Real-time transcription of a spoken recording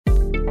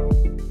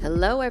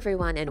Hello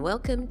everyone and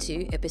welcome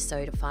to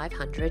episode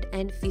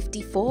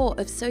 554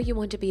 of So You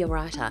Want to Be a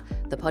Writer,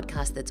 the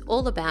podcast that's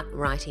all about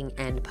writing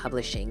and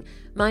publishing.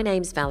 My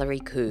name's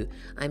Valerie Khoo.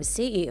 I'm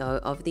CEO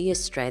of the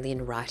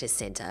Australian Writers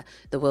Centre,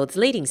 the world's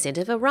leading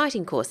centre for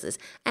writing courses,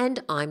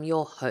 and I'm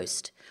your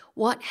host.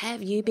 What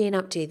have you been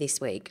up to this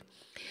week?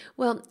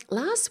 Well,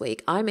 last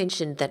week I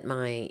mentioned that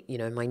my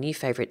new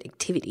favourite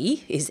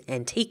activity is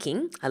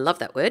antiquing. I love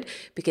that word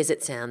because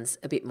it sounds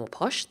a bit more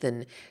posh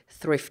than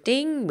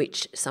thrifting,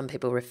 which some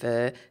people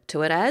refer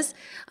to it as.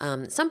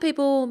 Some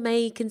people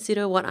may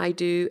consider what I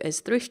do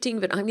as thrifting,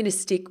 but I'm going to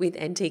stick with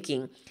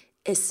antiquing,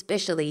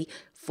 especially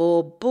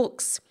for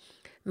books.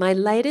 My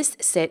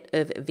latest set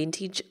of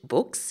vintage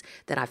books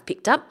that I've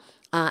picked up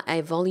are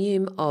a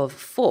volume of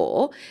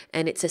 4,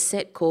 and it's a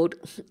set called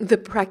The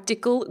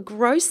Practical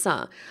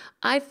Grocer.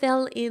 I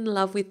fell in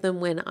love with them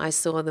when I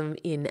saw them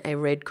in a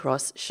Red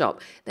Cross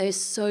shop. They're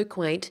so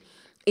quaint.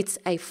 It's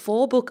a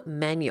 4-book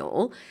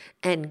manual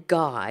and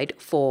guide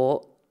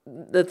for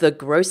the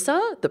grocer,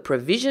 the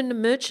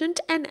provision merchant,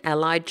 and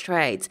allied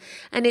trades.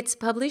 And it's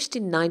published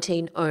in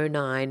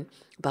 1909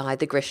 by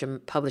the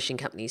Gresham Publishing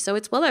Company, so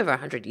it's well over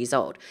 100 years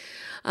old.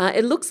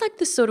 It looks like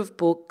the sort of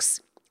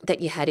books that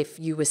you had if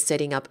you were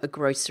setting up a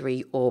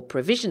grocery or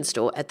provision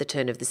store at the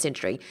turn of the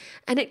century.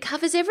 And it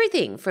covers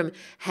everything from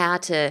how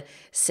to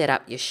set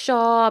up your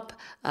shop,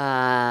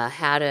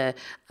 what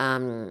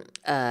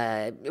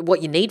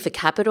you need for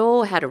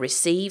capital, how to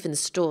receive and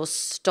store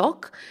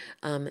stock,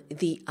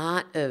 the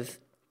art of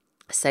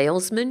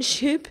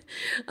salesmanship.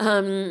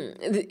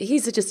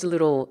 Here's just a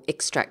little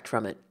extract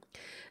from it.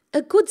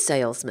 A good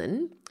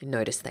salesman,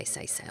 notice they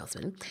say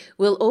salesman,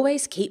 will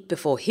always keep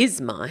before his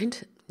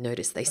mind,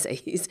 notice they say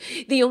his,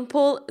 the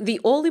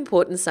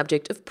all-important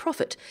subject of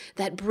profit,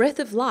 that breath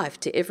of life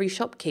to every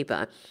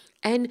shopkeeper.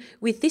 And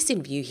with this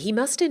in view, he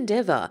must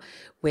endeavour,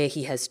 where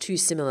he has 2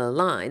 similar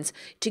lines,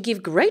 to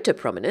give greater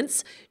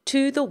prominence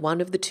to the one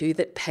of the 2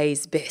 that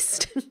pays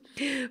best.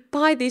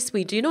 By this,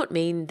 we do not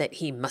mean that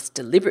he must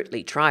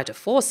deliberately try to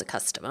force a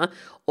customer,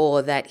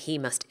 or that he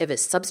must ever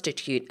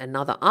substitute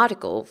another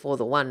article for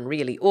the one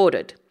really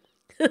ordered.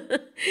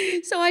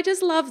 So I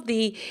just love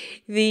the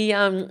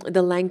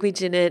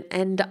language in it,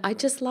 and I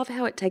just love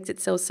how it takes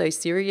itself so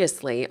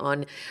seriously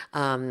on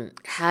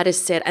how to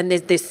set. And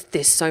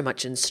there's so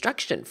much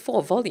instruction,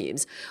 4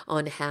 volumes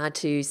on how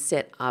to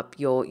set up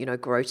your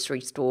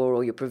grocery store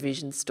or your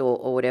provision store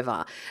or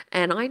whatever.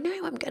 And I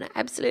know I'm going to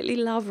absolutely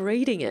love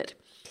reading it.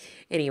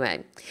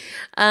 Anyway,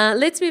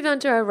 let's move on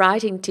to our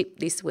writing tip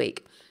this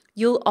week.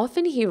 You'll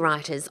often hear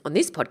writers on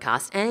this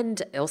podcast and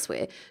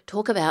elsewhere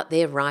talk about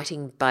their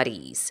writing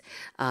buddies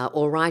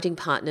or writing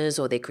partners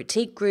or their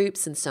critique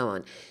groups and so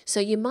on.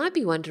 So you might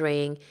be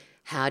wondering,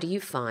 how do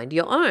you find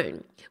your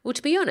own? Well,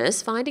 to be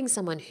honest, finding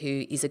someone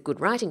who is a good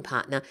writing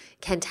partner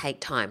can take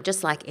time,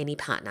 just like any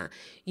partner.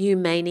 You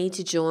may need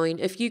to join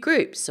a few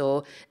groups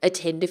or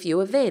attend a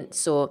few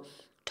events or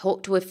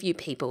talk to a few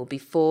people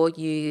before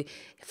you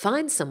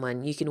find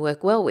someone you can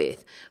work well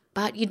with.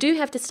 But you do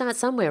have to start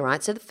somewhere,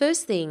 right? So the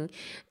first thing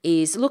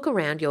is look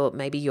around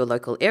maybe your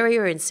local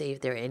area and see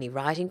if there are any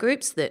writing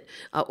groups that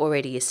are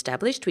already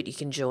established, which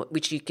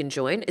you can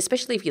join,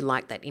 especially if you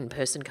like that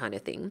in-person kind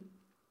of thing.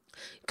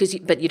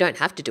 But you don't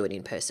have to do it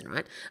in person,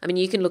 right? I mean,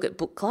 you can look at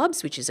book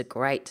clubs, which is a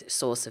great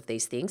source of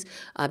these things,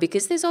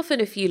 because there's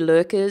often a few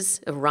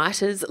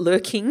writers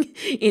lurking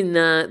in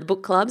the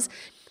book clubs.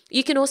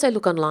 You can also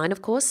look online,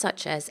 of course,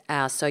 such as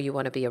our So You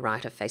Want to Be a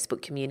Writer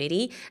Facebook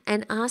community,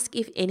 and ask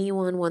if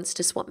anyone wants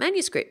to swap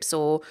manuscripts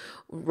or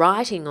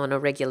writing on a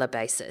regular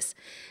basis.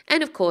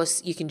 And of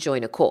course, you can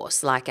join a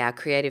course like our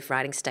Creative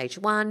Writing Stage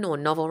 1 or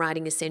Novel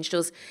Writing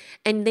Essentials.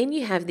 And then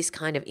you have this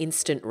kind of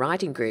instant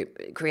writing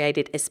group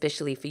created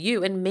especially for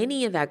you and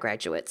many of our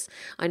graduates.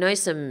 I know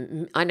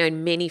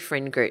many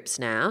friend groups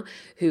now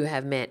who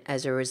have met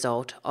as a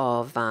result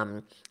of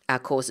our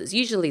courses,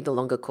 usually the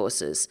longer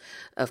courses,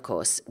 of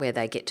course, where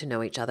they get to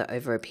know each other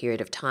over a period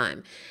of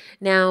time.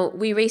 Now,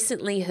 we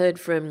recently heard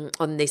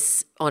on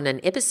an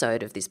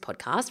episode of this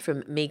podcast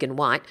from Megan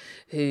White,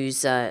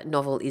 whose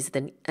novel is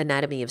The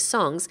Anatomy of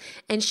Songs,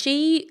 and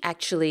she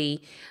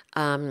actually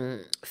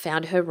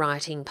found her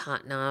writing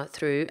partner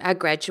through our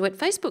graduate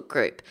Facebook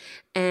group,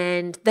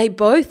 and they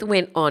both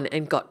went on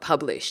and got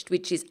published,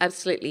 which is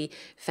absolutely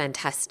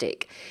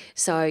fantastic.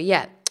 So,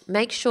 yeah.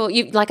 Make sure,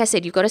 like I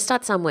said, you've got to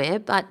start somewhere,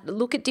 but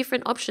look at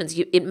different options.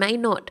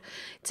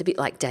 It's a bit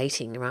like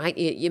dating, right?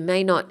 You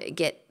may not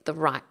get the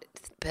right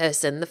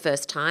person the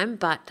first time,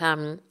 but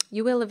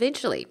you will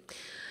eventually.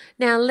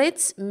 Now,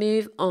 let's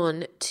move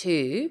on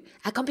to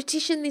our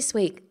competition this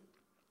week.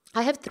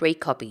 I have 3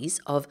 copies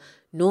of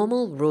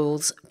Normal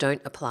Rules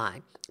Don't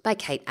Apply by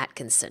Kate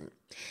Atkinson.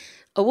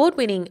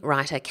 Award-winning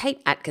writer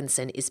Kate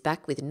Atkinson is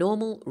back with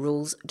Normal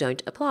Rules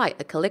Don't Apply,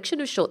 a collection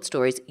of short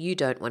stories you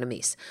don't want to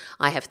miss.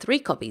 I have 3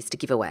 copies to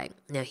give away.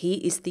 Now here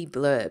is the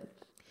blurb.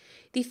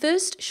 The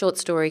first short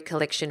story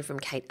collection from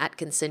Kate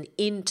Atkinson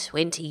in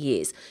 20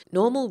 years.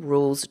 Normal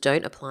Rules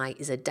Don't Apply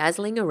is a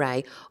dazzling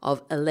array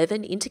of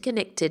 11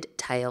 interconnected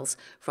tales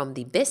from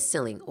the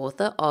best-selling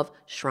author of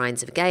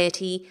Shrines of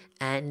Gaiety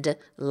and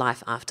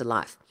Life After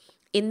Life.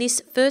 In this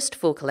first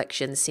full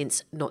collection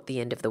since Not the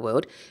End of the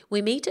World,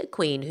 we meet a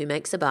queen who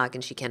makes a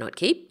bargain she cannot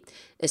keep,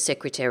 a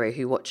secretary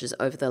who watches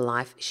over the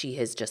life she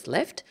has just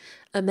left,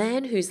 a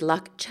man whose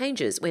luck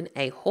changes when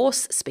a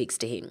horse speaks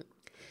to him.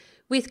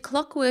 With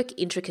clockwork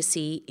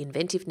intricacy,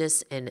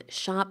 inventiveness, and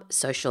sharp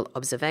social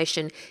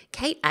observation,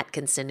 Kate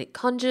Atkinson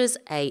conjures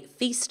a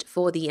feast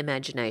for the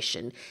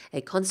imagination, a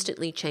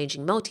constantly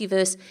changing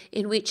multiverse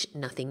in which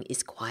nothing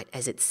is quite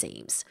as it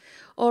seems.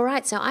 All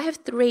right, so I have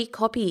 3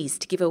 copies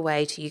to give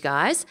away to you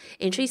guys.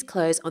 Entries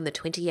close on the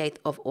 28th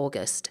of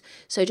August.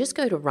 So just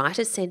go to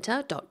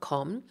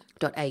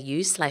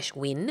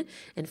writerscentre.com.au/win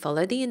and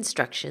follow the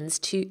instructions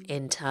to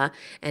enter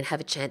and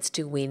have a chance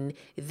to win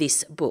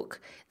this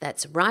book.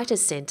 That's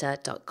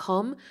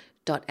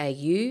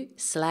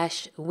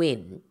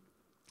writerscentre.com.au/win.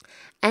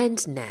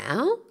 And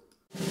now,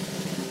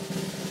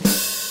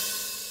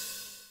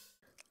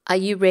 are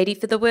you ready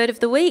for the word of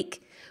the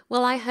week?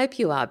 Well, I hope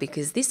you are,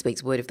 because this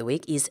week's word of the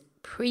week is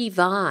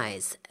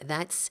previse.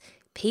 That's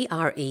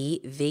Previse,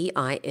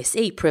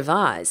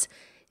 previse.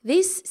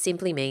 This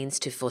simply means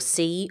to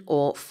foresee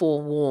or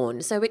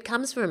forewarn. So it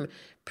comes from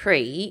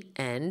pre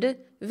and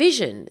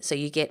vision. So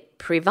you get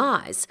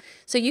previse.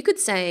 So you could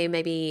say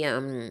maybe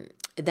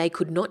they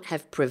could not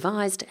have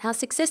prevised how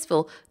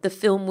successful the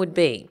film would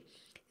be.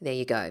 There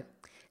you go.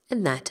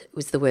 And that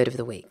was the word of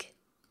the week.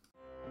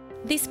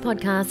 This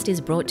podcast is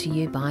brought to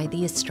you by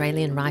the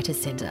Australian Writers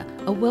Centre,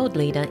 a world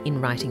leader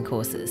in writing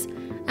courses.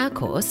 Our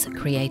course,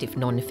 Creative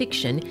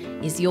Non-Fiction,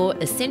 is your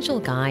essential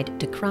guide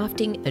to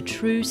crafting a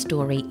true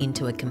story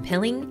into a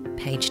compelling,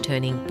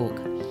 page-turning book.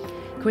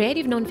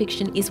 Creative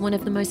non-fiction is one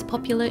of the most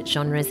popular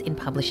genres in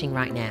publishing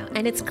right now,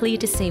 and it's clear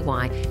to see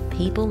why.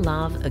 People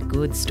love a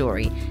good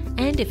story,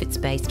 and if it's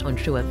based on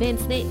true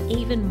events, they're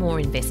even more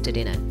invested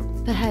in it.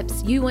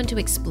 Perhaps you want to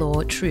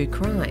explore true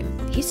crime,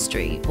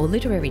 history, or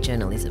literary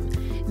journalism.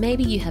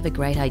 Maybe you have a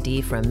great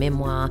idea for a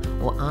memoir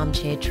or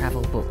armchair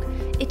travel book.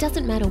 It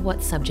doesn't matter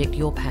what subject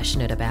you're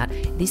passionate about,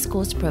 this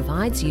course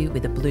provides you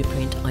with a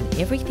blueprint on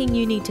everything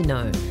you need to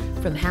know,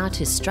 from how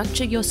to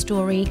structure your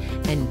story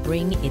and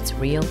bring its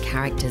real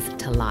characters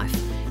to life,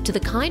 to the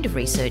kind of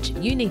research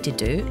you need to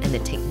do and the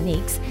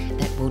techniques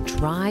that will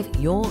drive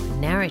your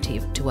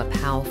narrative to a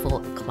powerful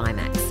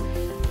climax.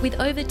 With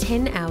over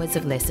 10 hours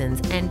of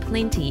lessons and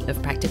plenty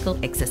of practical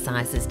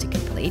exercises to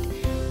complete,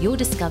 you'll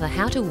discover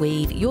how to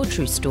weave your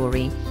true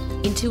story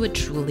into a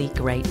truly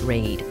great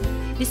read.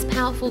 This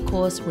powerful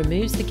course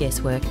removes the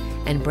guesswork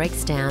and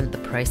breaks down the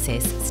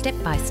process step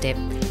by step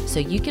so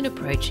you can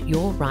approach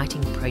your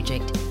writing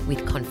project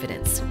with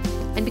confidence.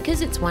 And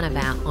because it's one of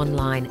our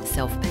online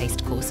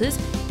self-paced courses,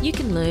 you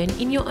can learn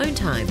in your own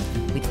time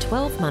with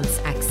 12 months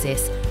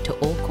access to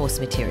all course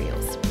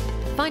materials.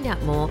 Find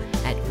out more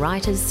at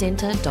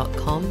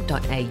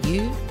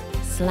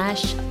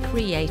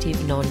writerscentre.com.au/creative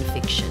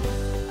nonfiction.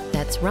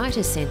 That's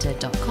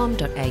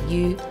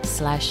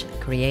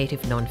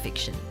writerscentre.com.au/creative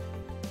nonfiction.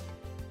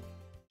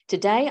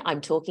 Today,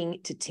 I'm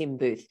talking to Tim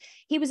Booth.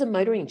 He was a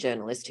motoring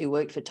journalist who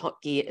worked for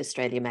Top Gear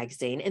Australia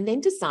magazine and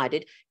then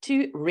decided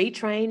to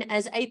retrain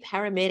as a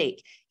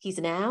paramedic. He's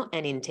now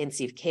an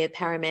intensive care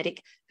paramedic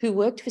who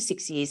worked for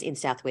 6 years in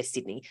southwest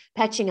Sydney,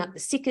 patching up the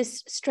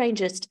sickest,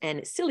 strangest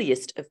and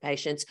silliest of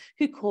patients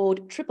who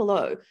called Triple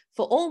O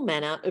for all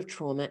manner of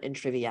trauma and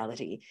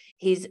triviality.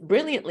 His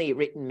brilliantly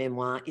written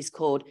memoir is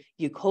called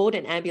You Called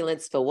an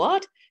Ambulance for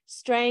What?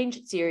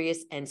 Strange,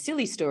 Serious and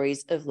Silly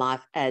Stories of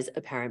Life as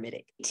a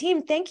Paramedic.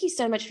 Tim, thank you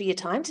so much for your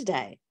time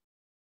today.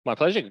 My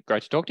pleasure.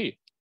 Great to talk to you.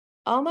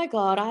 Oh my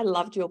God, I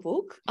loved your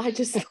book. I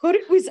just thought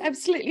it was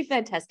absolutely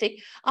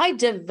fantastic. I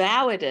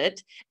devoured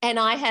it, and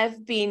I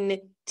have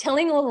been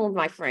telling all of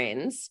my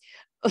friends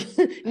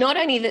not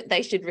only that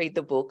they should read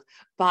the book,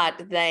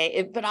 but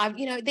they're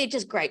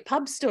just great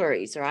pub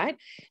stories, right?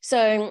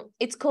 So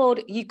it's called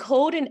You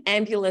Called an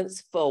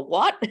Ambulance for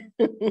What?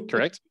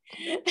 Correct.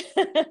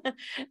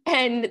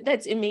 And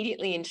that's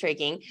immediately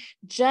intriguing.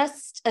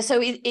 Just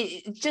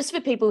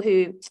for people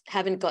who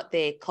haven't got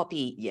their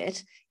copy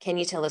yet, can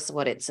you tell us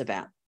what it's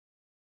about?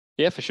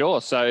 Yeah, for sure.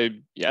 So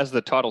as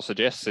the title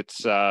suggests,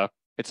 it's a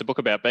book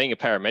about being a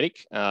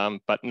paramedic,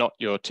 but not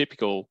your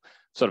typical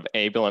sort of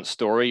ambulance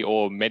story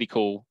or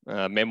medical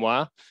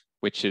memoir,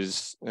 which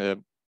is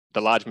the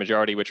large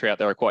majority which are out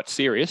there are quite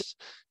serious.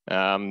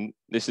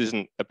 This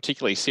isn't a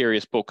particularly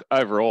serious book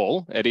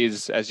overall. It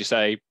is, as you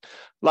say,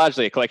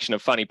 largely a collection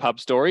of funny pub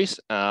stories.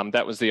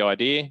 That was the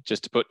idea,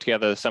 just to put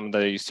together some of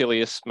the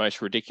silliest,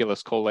 most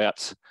ridiculous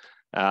call-outs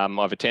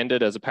I've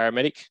attended as a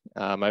paramedic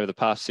over the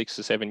past 6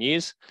 or 7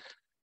 years.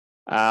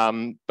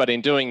 But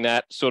in doing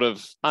that, sort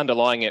of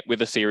underlying it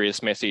with a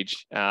serious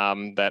message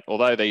that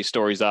although these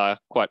stories are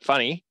quite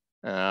funny,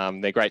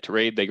 they're great to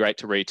read, they're great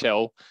to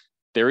retell,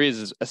 there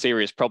is a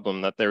serious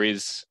problem that there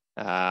is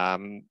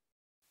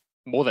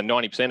more than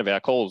 90% of our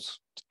calls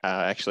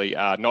actually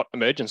are not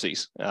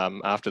emergencies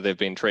after they've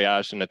been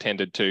triaged and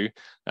attended to.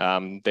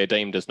 They're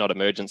deemed as not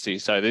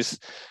emergencies. So this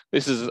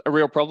is a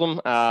real problem,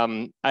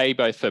 A,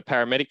 both for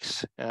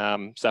paramedics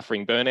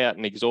suffering burnout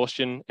and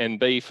exhaustion, and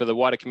B, for the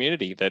wider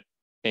community, that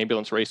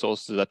ambulance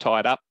resources are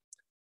tied up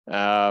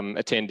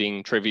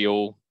attending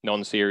trivial,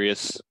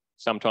 non-serious,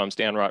 sometimes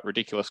downright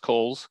ridiculous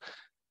calls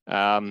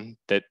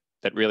that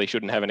really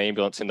shouldn't have an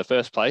ambulance in the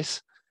first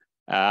place.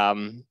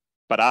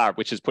 But are,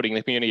 which is putting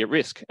the community at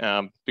risk,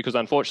 because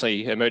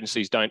unfortunately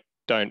emergencies don't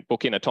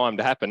book in a time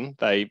to happen.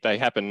 They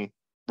happen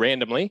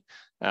randomly,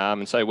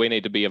 and so we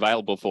need to be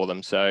available for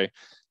them. So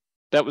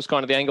that was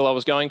kind of the angle I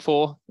was going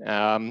for.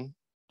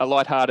 A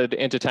lighthearted,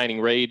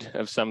 entertaining read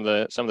of some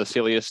of the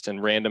silliest and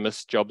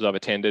randomest jobs I've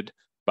attended,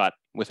 but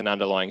with an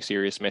underlying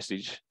serious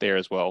message there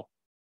as well.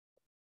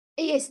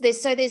 Yes,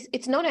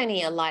 it's not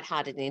only a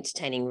lighthearted and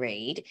entertaining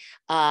read,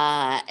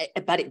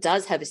 but it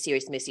does have a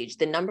serious message.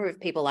 The number of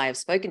people I have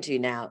spoken to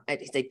now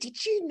say,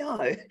 "Did you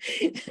know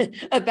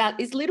about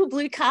this little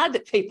blue card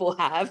that people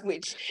have,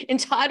 which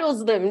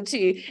entitles them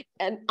to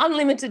an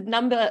unlimited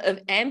number of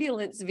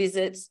ambulance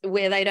visits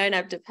where they don't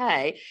have to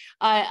pay?"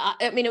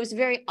 I mean, it was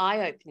very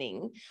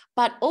eye-opening.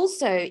 But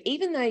also,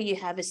 even though you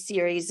have a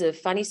series of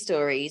funny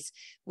stories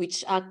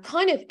which are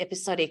kind of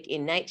episodic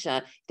in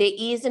nature, there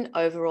is an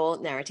overall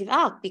narrative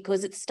arc,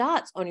 because it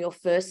starts on your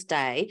first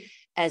day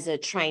as a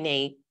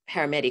trainee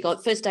paramedic, or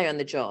first day on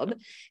the job,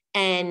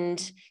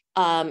 and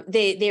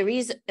there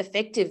is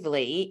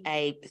effectively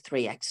a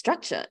 3-act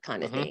structure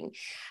kind of thing,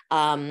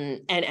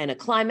 and a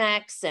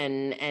climax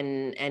and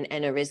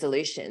a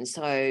resolution.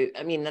 So,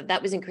 I mean,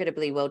 that was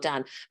incredibly well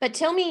done. But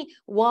tell me,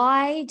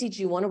 why did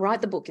you want to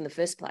write the book in the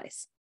first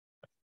place?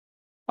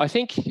 I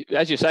think,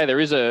 as you say, there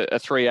is a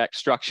 3-act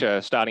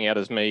structure, starting out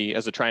as me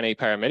as a trainee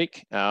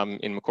paramedic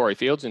in Macquarie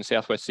Fields in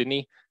southwest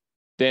Sydney,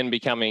 then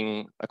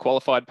becoming a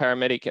qualified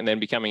paramedic, and then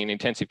becoming an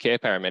intensive care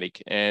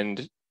paramedic.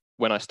 And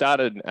when I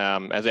started,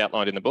 as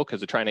outlined in the book,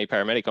 as a trainee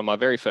paramedic, on my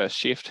very first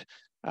shift,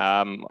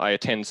 I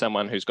attend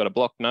someone who's got a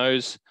blocked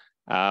nose.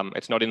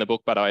 It's not in the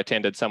book, but I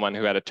attended someone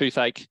who had a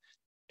toothache,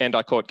 and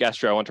I caught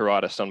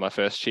gastroenteritis on my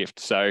first shift.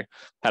 So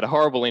had a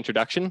horrible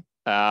introduction.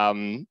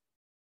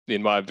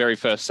 In my very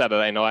first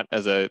Saturday night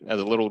as a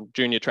little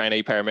junior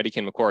trainee paramedic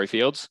in Macquarie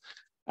Fields,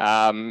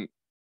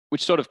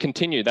 which sort of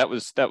continued. That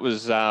was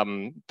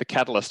the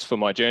catalyst for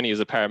my journey as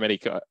a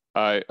paramedic.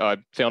 I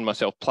found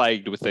myself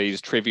plagued with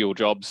these trivial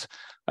jobs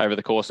over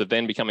the course of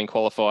then becoming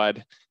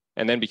qualified,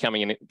 and then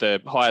becoming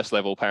the highest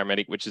level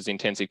paramedic, which is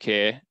intensive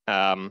care,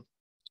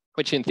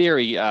 which in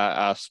theory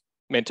are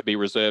meant to be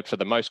reserved for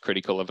the most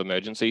critical of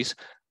emergencies.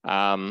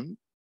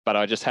 But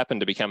I just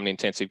happened to become an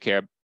intensive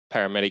care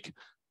paramedic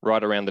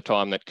right around the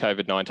time that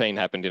COVID-19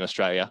 happened in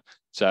Australia.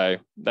 So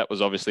that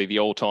was obviously the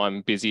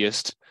all-time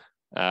busiest,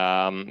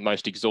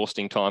 most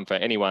exhausting time for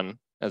anyone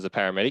as a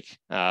paramedic.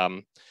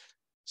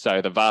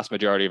 So the vast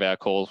majority of our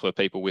calls were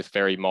people with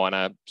very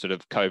minor sort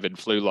of COVID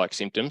flu-like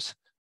symptoms.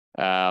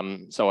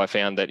 So I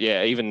found that,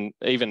 yeah, even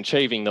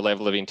achieving the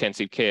level of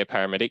intensive care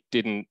paramedic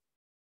didn't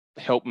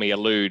help me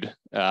elude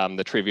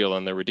the trivial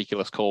and the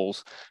ridiculous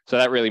calls. So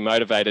that really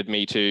motivated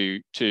me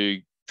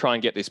to try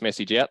and get this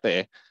message out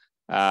there,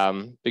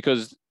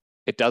 because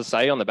it does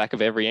say on the back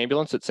of every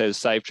ambulance, it says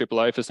 "Save Triple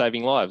O for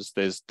saving lives."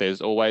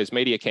 There's always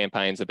media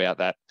campaigns about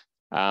that,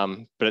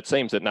 but it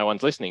seems that no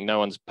one's listening, no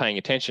one's paying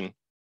attention.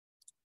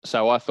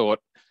 So I thought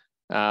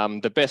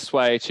the best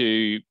way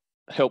to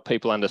help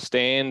people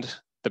understand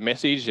the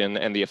message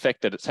and the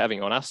effect that it's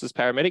having on us as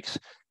paramedics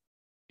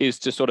is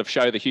to sort of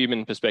show the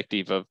human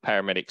perspective of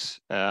paramedics.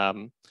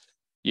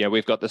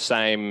 We've got the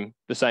same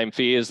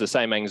fears, the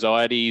same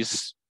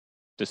anxieties,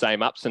 the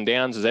same ups and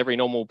downs as every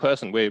normal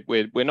person.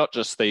 We're not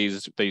just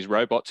these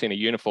robots in a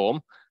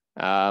uniform,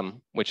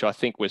 which I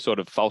think we're sort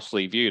of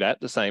falsely viewed as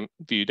in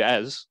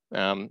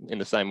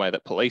the same way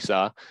that police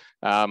are.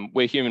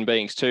 We're human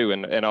beings too,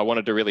 and I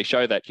wanted to really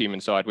show that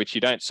human side, which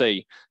you don't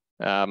see.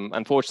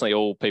 Unfortunately,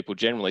 all people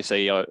generally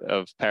see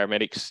of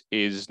paramedics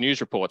is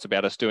news reports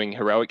about us doing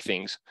heroic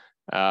things,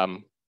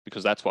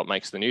 because that's what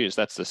makes the news.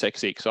 That's the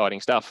sexy,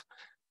 exciting stuff.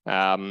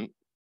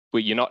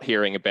 You're not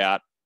hearing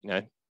about,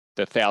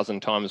 the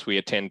 1,000 times we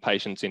attend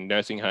patients in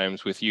nursing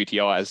homes with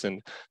UTIs,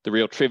 and the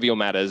real trivial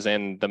matters,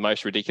 and the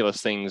most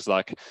ridiculous things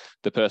like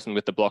the person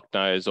with the blocked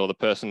nose, or the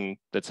person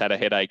that's had a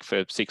headache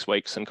for 6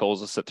 weeks and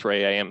calls us at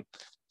 3 a.m.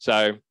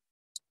 So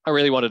I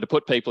really wanted to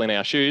put people in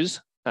our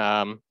shoes,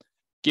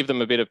 give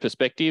them a bit of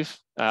perspective,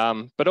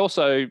 but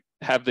also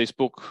have this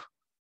book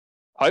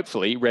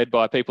hopefully read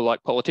by people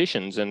like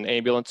politicians and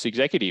ambulance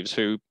executives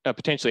who are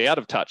potentially out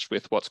of touch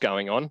with what's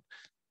going on,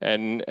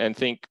 and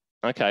think,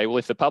 okay, well,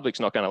 if the public's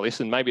not going to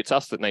listen, maybe it's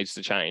us that needs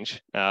to change,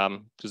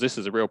 because this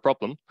is a real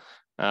problem.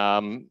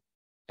 And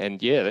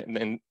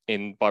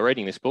by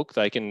reading this book,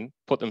 they can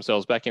put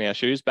themselves back in our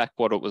shoes, back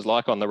what it was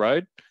like on the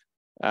road,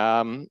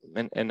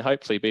 and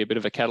hopefully be a bit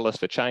of a catalyst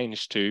for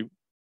change to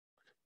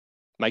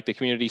make the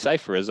community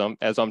safer, as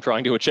I'm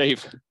trying to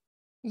achieve.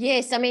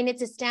 Yes, I mean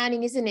it's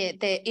astounding, isn't it?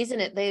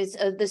 There's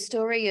the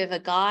story of a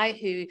guy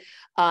who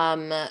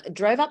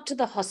drove up to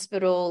the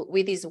hospital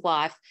with his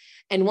wife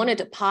and wanted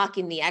to park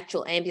in the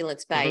actual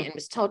ambulance bay and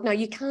was told, no,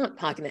 you can't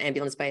park in the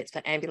ambulance bay. It's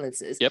for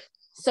ambulances. Yep.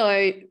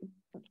 So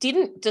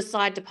didn't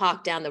decide to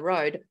park down the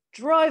road,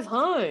 drove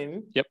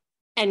home. Yep.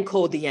 And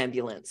called the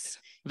ambulance.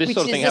 This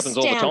sort of thing happens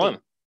all the time.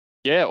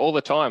 Yeah, all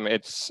the time.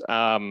 It's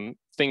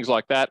things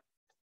like that.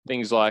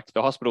 Things like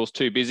the hospital's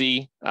too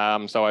busy,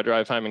 so I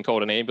drove home and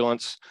called an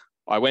ambulance.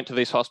 I went to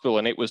this hospital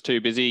and it was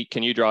too busy.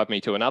 Can you drive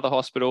me to another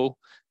hospital?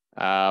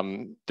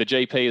 The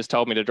GP has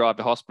told me to drive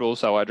to hospital,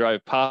 so I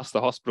drove past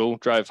the hospital,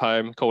 drove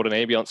home, called an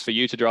ambulance for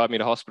you to drive me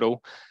to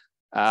hospital.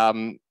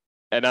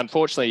 And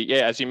unfortunately,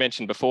 yeah, as you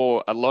mentioned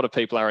before, a lot of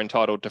people are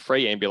entitled to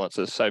free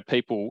ambulances. So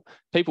people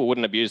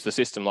wouldn't abuse the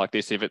system like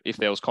this if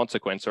there was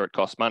consequence or it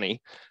cost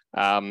money.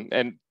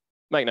 And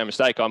make no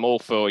mistake, I'm all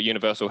for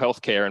universal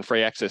healthcare and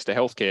free access to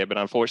healthcare. But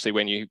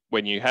unfortunately,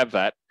 when you have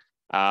that,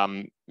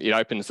 it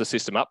opens the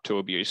system up to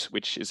abuse,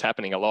 which is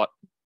happening a lot,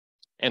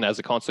 and as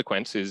a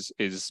consequence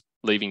is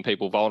leaving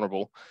people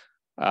vulnerable.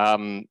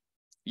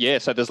 Yeah,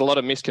 so there's a lot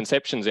of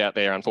misconceptions out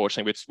there,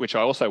 unfortunately, which I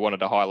also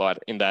wanted to highlight,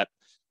 in that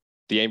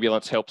the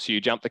ambulance helps you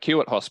jump the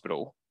queue at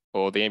hospital,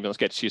 or the ambulance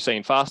gets you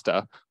seen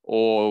faster,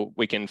 or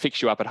we can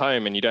fix you up at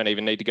home and you don't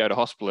even need to go to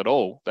hospital at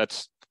all.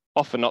 That's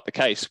often not the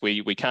case.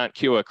 We can't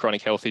cure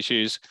chronic health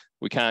issues.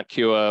 We can't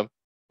cure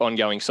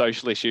ongoing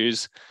social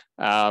issues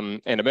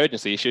and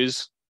emergency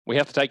issues. We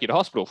have to take you to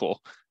hospital for.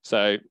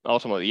 So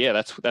ultimately, yeah,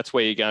 that's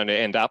where you're going to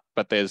end up.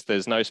 But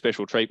there's no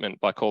special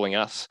treatment by calling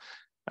us.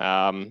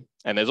 And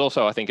there's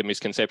also, I think, a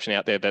misconception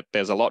out there that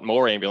there's a lot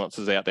more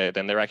ambulances out there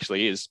than there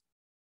actually is,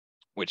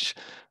 which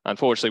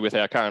unfortunately with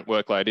our current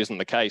workload isn't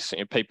the case. You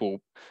know, people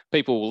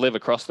will live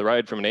across the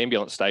road from an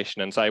ambulance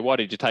station and say, why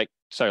did you take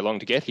so long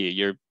to get here?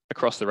 You're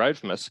across the road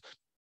from us.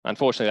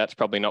 Unfortunately, that's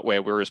probably not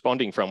where we're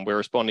responding from. We're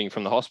responding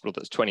from the hospital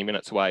that's 20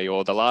 minutes away,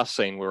 or the last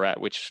scene we're at,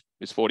 which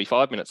is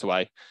 45 minutes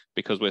away,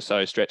 because we're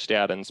so stretched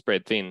out and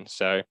spread thin.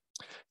 So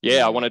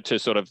yeah, I wanted to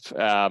sort of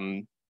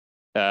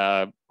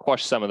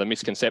quash some of the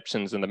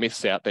misconceptions and the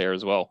myths out there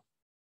as well.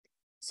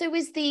 So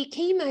was the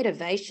key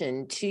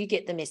motivation to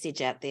get the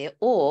message out there,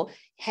 or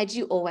had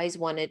you always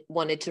wanted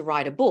to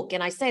write a book?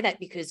 And I say that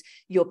because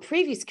your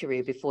previous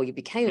career before you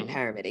became a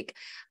paramedic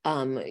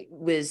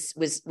was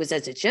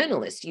as a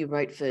journalist. You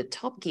wrote for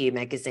Top Gear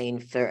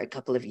magazine for a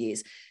couple of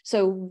years.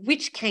 So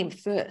which came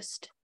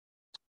first?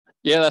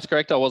 Yeah, that's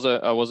correct. I was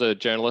a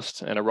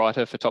journalist and a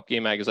writer for Top Gear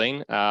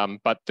magazine,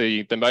 but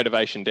the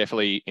motivation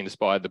definitely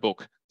inspired the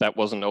book. That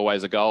wasn't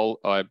always a goal.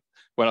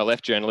 When I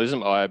left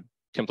journalism, I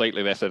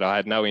completely left it. I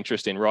had no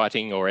interest in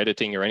writing or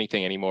editing or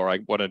anything anymore. I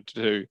wanted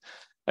to do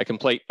a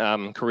complete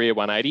career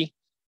 180.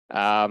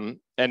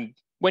 And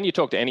when you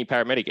talk to any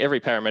paramedic, every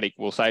paramedic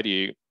will say to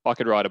you, I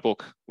could write a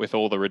book with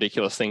all the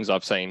ridiculous things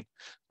I've seen.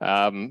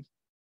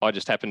 I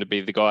just happened to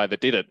be the guy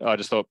that did it. I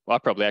just thought I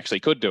probably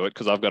actually could do it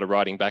because I've got a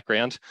writing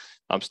background.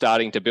 I'm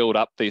starting to build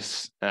up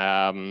this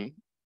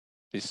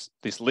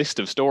list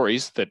of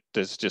stories that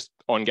is just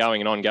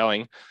ongoing and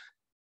ongoing.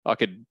 I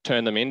could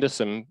turn them into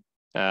some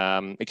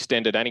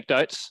extended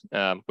anecdotes,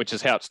 which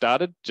is how it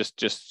started.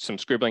 Just some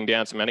scribbling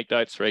down some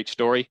anecdotes for each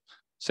story.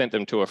 Sent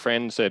them to a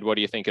friend. Said, "What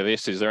do you think of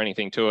this? Is there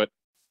anything to it?"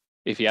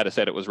 If he had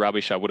said it was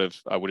rubbish, I would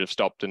have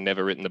stopped and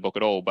never written the book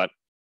at all. But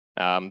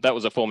that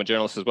was a former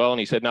journalist as well, and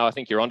he said, "No, I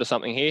think you're onto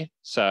something here."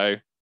 So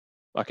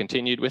I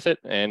continued with it,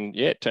 and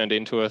yeah, it turned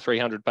into a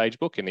 300-page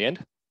book in the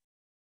end.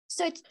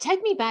 So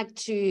take me back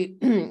to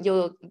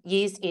your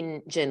years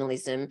in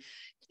journalism.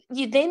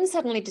 You then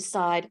suddenly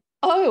decide,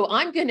 oh,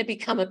 I'm going to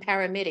become a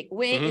paramedic.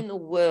 Where in the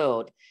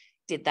world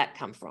did that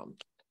come from?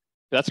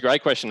 That's a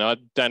great question. I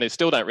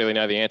still don't really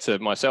know the answer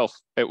myself.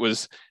 It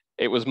was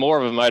more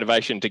of a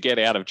motivation to get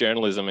out of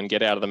journalism and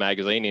get out of the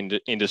magazine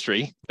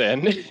industry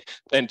than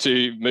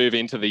to move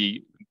into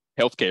the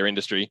healthcare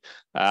industry.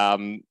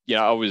 I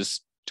was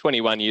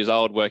 21 years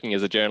old, working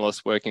as a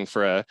journalist, working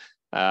for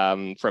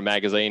a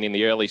magazine in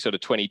the early sort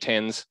of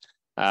 2010s.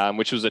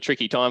 Which was a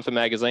tricky time for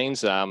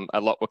magazines. A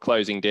lot were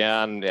closing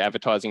down. The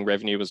advertising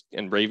revenue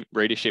and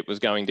readership was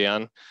going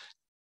down.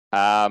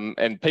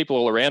 And people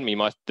all around me,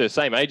 the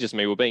same age as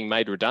me, were being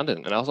made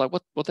redundant. And I was like,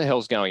 what the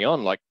hell's going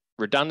on? Like,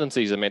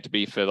 redundancies are meant to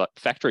be for like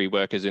factory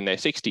workers in their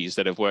 60s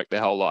that have worked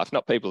their whole life,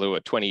 not people who are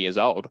 20 years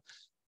old.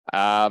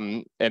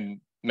 And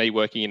me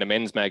working in a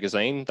men's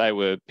magazine, they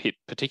were hit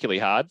particularly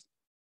hard.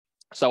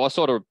 So I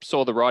sort of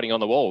saw the writing on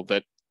the wall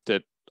that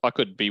I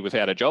could be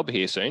without a job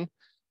here soon.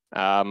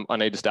 I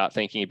need to start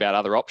thinking about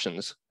other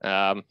options.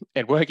 And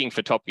working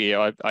for Top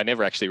Gear, I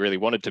never actually really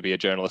wanted to be a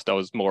journalist. I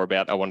was more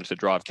about I wanted to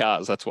drive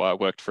cars. That's why I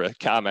worked for a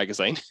car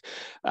magazine.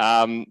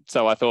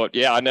 So I thought,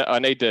 yeah, I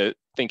need to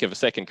think of a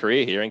second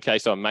career here in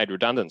case I'm made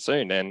redundant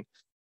soon. And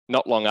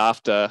not long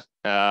after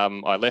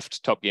I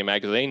left Top Gear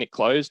magazine, it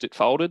closed, it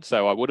folded.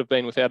 So I would have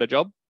been without a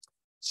job.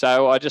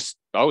 So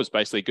I was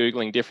basically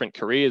Googling different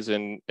careers,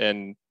 and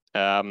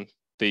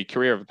the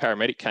career of a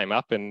paramedic came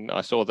up, and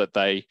I saw that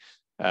they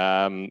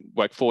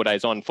worked 4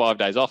 days on, 5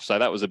 days off. So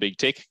that was a big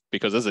tick,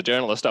 because as a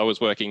journalist, I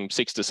was working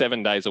 6 to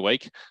 7 days a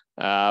week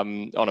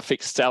on a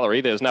fixed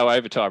salary. There's no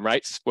overtime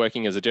rates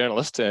working as a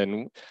journalist,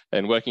 and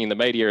working in the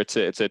media. It's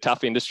a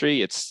tough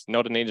industry. It's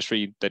not an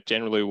industry that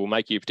generally will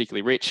make you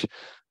particularly rich.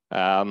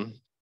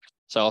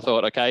 So I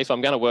thought, okay, if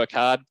I'm going to work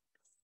hard,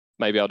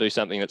 maybe I'll do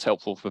something that's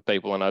helpful for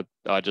people. And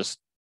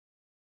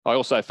I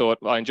also thought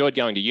I enjoyed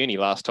going to uni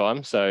last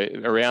time. So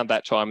around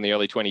that time, in the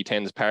early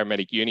 2010s,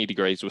 paramedic uni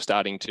degrees were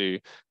starting to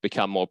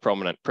become more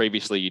prominent.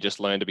 Previously, you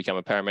just learned to become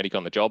a paramedic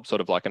on the job, sort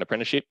of like an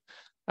apprenticeship.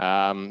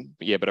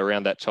 But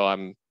around that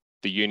time,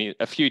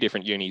 a few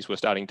different unis were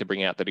starting to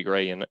bring out the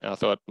degree. And I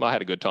thought, I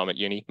had a good time at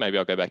uni. Maybe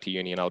I'll go back to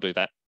uni and I'll do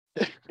that.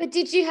 But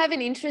did you have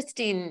an interest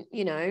in,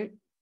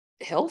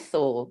 health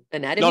or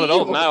anatomy? Not at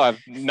all. No, I've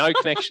no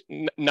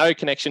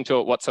connection to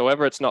it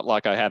whatsoever. It's not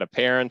like I had a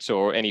parent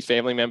or any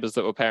family members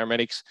that were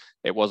paramedics.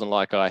 It wasn't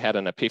like I had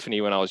an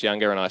epiphany when I was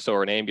younger and I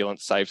saw an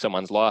ambulance save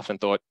someone's life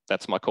and thought,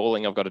 that's my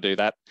calling, I've got to do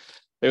that.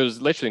 There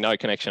was literally no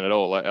connection at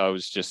all. I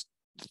was just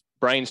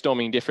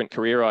brainstorming different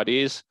career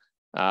ideas,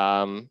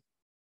 and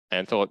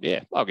thought,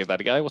 yeah, I'll give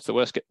that a go. What's the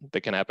worst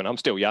that can happen? I'm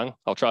still young.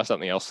 I'll try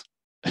something else.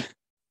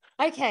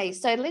 Okay,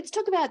 so let's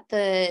talk about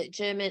the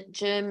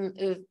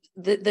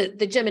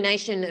the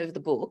germination of the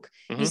book.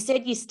 Mm-hmm. You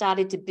said you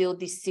started to build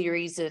this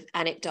series of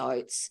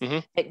anecdotes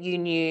that you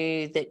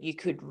knew that you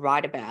could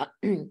write about.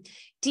 Was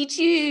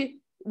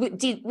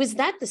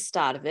that the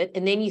start of it?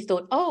 And then you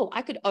thought, oh,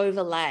 I could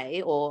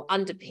overlay or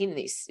underpin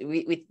this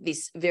with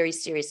this very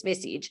serious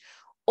message?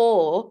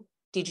 Or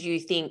did you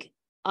think,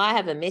 I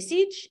have a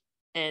message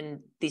and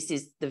this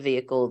is the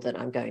vehicle that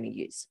I'm going to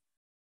use?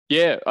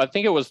 Yeah, I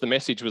think it was the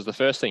message was the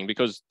first thing,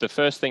 because the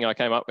first thing I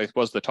came up with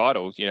was the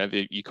title.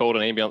 You called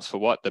an ambulance for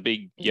what? The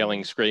big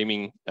yelling,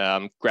 screaming,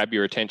 grab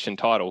your attention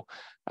title.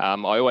 I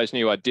always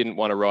knew I didn't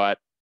want to write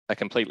a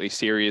completely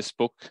serious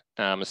book,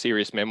 a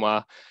serious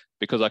memoir,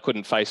 because I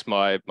couldn't face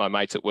my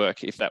mates at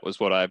work if that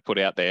was what I put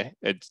out there.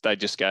 They'd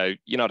just go,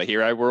 you're not a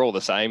hero, we're all the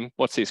same.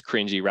 What's this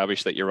cringy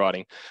rubbish that you're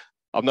writing?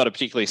 I'm not a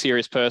particularly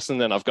serious person,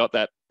 and I've got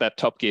that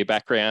Top Gear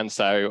background,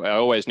 so I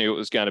always knew it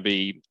was going to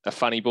be a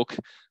funny book.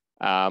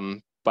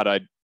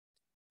 But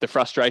the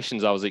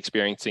frustrations I was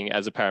experiencing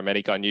as a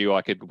paramedic, I knew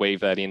I could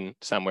weave that in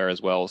somewhere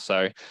as well.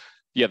 So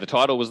yeah, the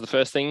title was the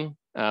first thing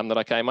that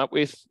I came up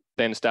with,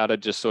 then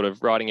started just sort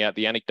of writing out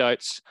the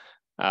anecdotes.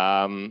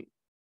 And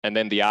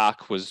then the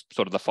arc was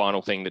sort of the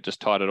final thing that just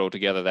tied it all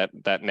together,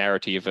 that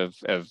narrative of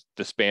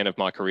the span of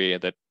my career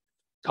that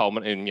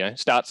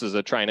starts as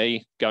a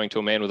trainee going to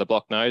a man with a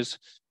blocked nose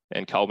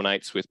and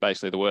culminates with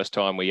basically the worst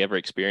time we ever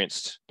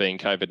experienced, being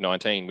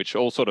COVID-19, which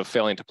all sort of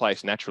fell into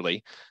place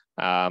naturally.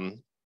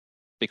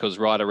 Because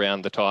right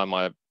around the time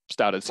I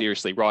started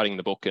seriously writing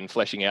the book and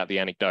fleshing out the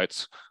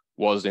anecdotes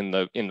was in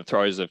the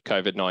throes of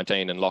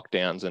COVID-19 and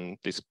lockdowns and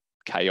this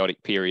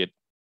chaotic period.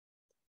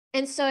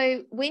 And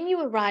so when you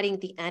were writing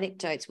the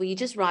anecdotes, were you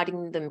just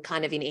writing them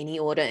kind of in any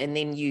order and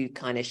then you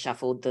kind of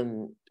shuffled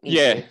them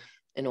into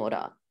an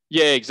order?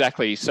 Yeah,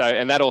 exactly. So,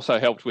 and that also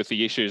helped with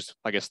the issues,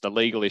 I guess, the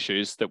legal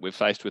issues that we've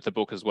faced with the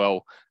book as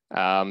well,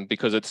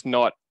 because it's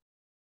not,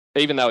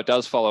 even though it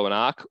does follow an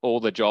arc, all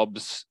the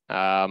jobs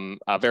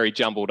are very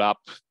jumbled up.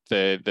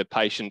 The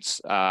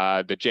patients,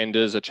 the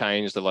genders are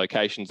changed, the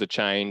locations are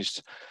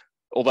changed.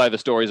 Although the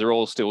stories are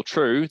all still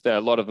true,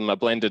 a lot of them are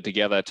blended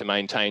together to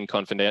maintain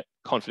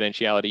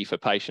confidentiality for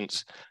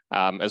patients,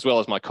 as well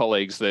as my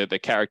colleagues. The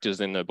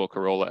characters in the book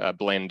are all a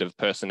blend of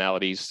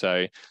personalities,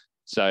 so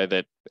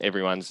that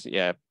everyone's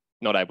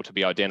not able to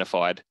be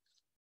identified.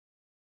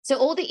 So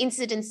all the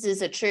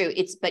incidences are true.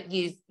 But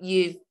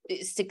you've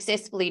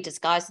successfully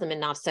disguised them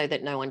enough so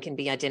that no one can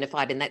be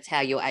identified, and that's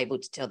how you're able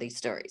to tell these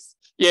stories.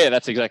 Yeah,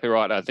 that's exactly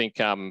right. I think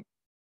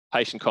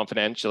patient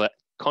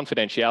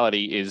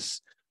confidentiality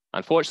is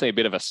unfortunately a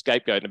bit of a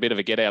scapegoat and a bit of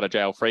a get out of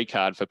jail free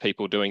card for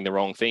people doing the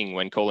wrong thing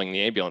when calling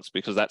the ambulance,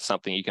 because that's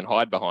something you can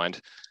hide behind.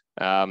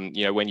 When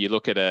you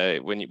look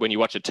at when you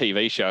watch a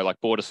TV show like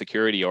Border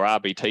Security or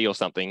RBT or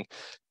something,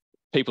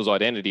 people's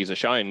identities are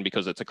shown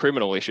because it's a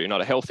criminal issue,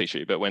 not a health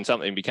issue. But when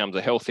something becomes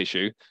a health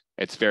issue,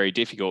 it's very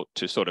difficult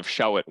to sort of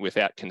show it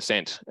without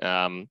consent,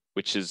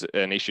 which is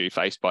an issue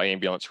faced by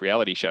ambulance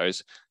reality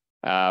shows.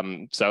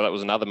 So that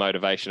was another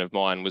motivation of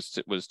mine,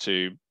 was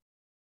to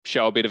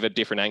show a bit of a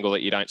different angle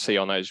that you don't see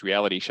on those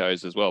reality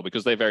shows as well,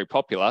 because they're very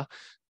popular,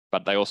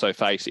 but they also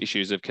face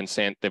issues of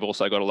consent. They've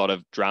also got a lot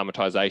of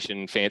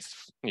dramatization, fancy,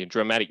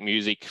 dramatic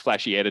music,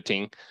 flashy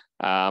editing.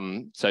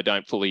 So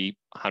don't fully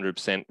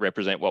 100%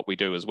 represent what we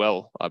do as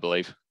well, I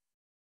believe.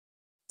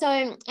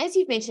 So as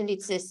you've mentioned,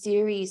 it's a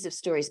series of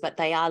stories, but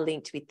they are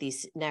linked with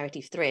this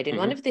narrative thread. And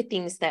one of the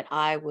things that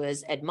I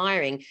was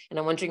admiring, and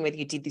I'm wondering whether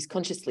you did this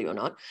consciously or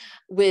not,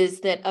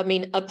 was that,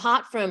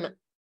 apart from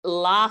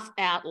laugh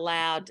out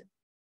loud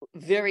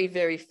very,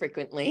 very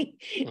frequently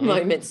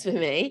moments for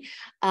me,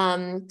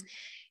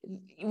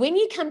 when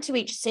you come to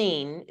each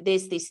scene,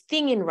 there's this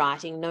thing in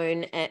writing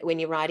known when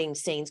you're writing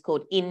scenes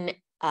called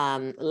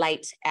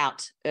late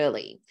out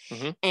early,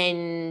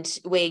 and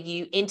where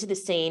you enter the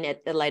scene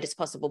at the latest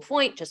possible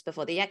point just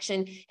before the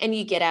action, and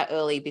you get out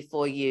early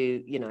before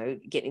you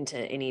get into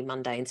any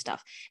mundane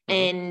stuff.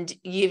 And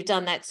you've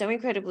done that so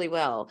incredibly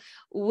well.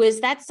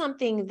 Was that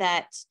something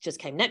that just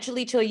came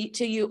naturally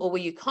to you, or were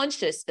you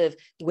conscious of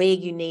where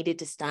you needed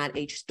to start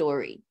each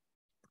story?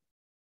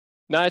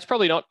 No, it's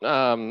probably not.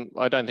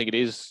 I don't think it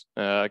is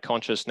a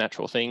conscious,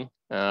 natural thing.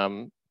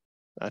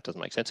 That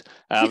doesn't make sense.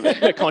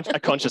 A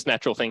conscious,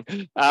 natural thing.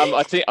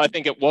 I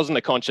think it wasn't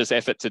a conscious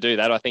effort to do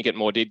that. I think it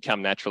more did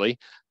come naturally,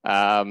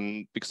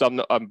 because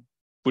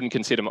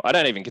I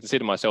don't even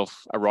consider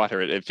myself a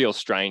writer. It feels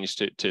strange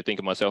to think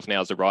of myself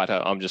now as a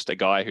writer. I'm just a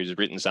guy who's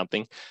written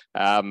something.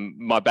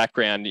 My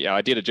background,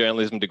 I did a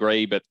journalism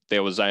degree, but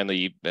there was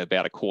only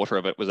about a quarter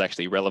of it was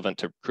actually relevant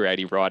to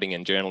creative writing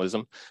and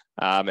journalism.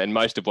 And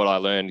most of what I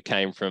learned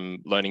came from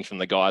learning from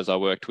the guys I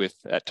worked with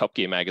at Top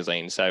Gear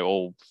magazine. So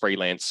all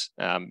freelance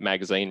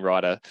magazine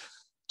writer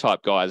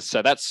type guys.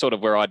 So that's sort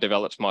of where I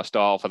developed my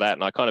style for that.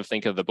 And I kind of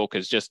think of the book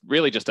as just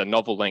a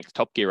novel length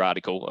Top Gear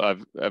article.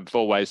 I've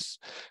always,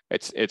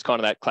 it's kind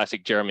of that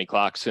classic Jeremy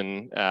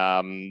Clarkson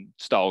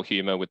style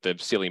humor with the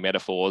silly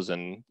metaphors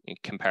and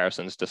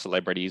comparisons to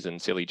celebrities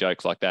and silly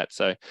jokes like that.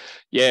 So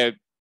yeah,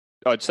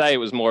 I'd say it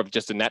was more of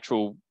just a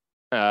natural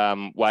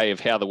way of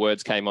how the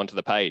words came onto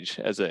the page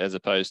as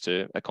opposed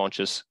to a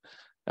conscious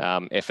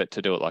effort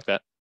to do it like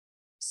that.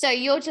 So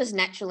you're just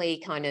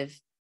naturally kind of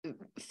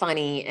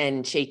funny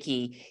and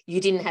cheeky. You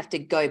didn't have to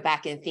go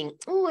back and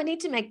think, oh, I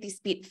need to make this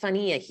bit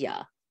funnier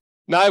here.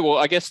 No, well,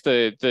 I guess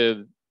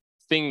the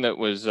thing that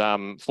was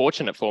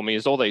fortunate for me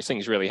is all these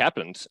things really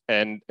happened.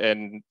 And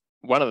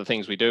one of the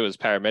things we do as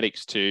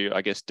paramedics to,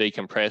 I guess,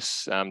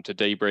 decompress, to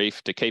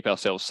debrief, to keep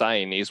ourselves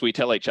sane is we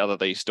tell each other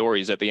these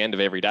stories at the end of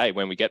every day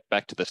when we get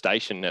back to the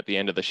station at the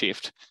end of the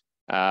shift.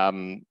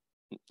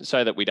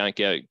 So that we don't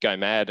go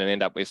mad and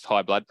end up with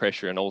high blood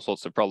pressure and all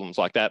sorts of problems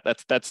like that.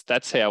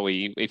 That's how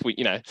you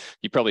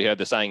probably heard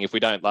the saying, if we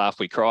don't laugh,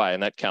 we cry.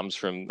 And that comes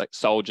from like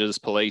soldiers,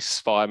 police,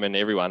 firemen,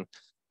 everyone.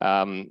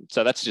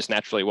 So that's just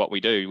naturally what we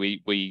do.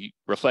 We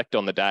reflect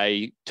on the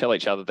day, tell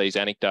each other these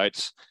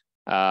anecdotes,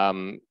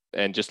 and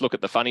just look at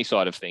the funny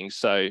side of things.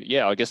 So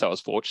yeah, I guess I was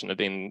fortunate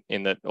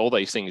in that all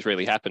these things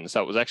really happened. So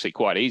it was actually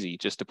quite easy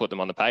just to put them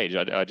on the page.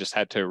 I just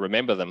had to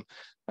remember them.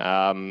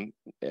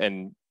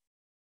 And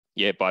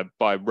yeah,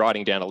 by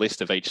writing down a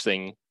list of each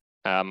thing,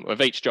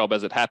 of each job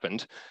as it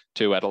happened,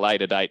 to at a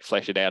later date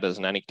flesh it out as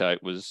an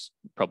anecdote was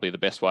probably the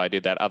best way I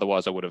did that.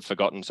 Otherwise, I would have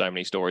forgotten so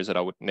many stories that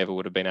I never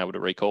would have been able to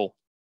recall.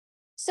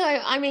 So,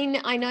 I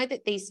mean, I know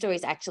that these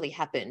stories actually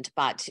happened,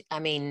 but I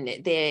mean,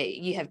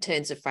 you have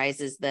turns of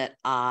phrases that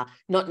are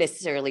not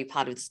necessarily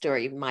part of the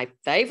story. My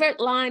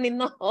favorite line in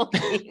the whole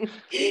thing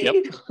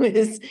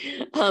was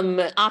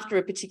after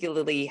a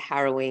particularly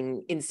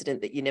harrowing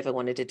incident that you never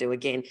wanted to do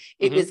again.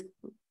 It was,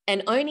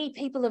 and only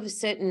people of a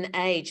certain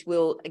age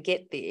will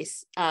get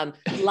this,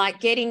 like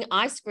getting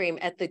ice cream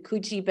at the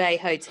Coogee Bay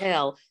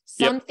Hotel.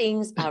 Some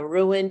things are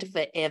ruined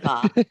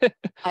forever.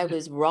 I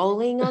was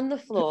rolling on the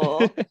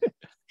floor.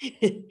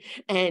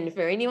 And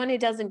for anyone who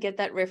doesn't get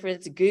that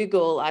reference,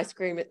 Google ice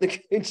cream at the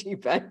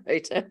Coogee Bay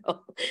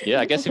Hotel.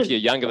 Yeah, I guess if you're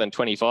younger than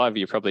 25,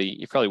 you probably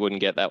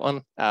wouldn't get that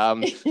one.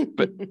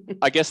 But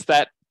I guess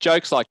that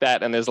jokes like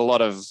that, and there's a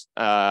lot of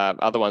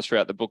other ones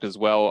throughout the book as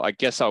well. I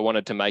guess I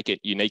wanted to make it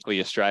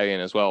uniquely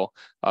Australian as well.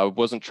 I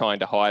wasn't trying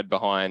to hide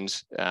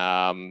behind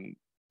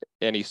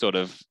any sort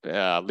of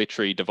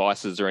literary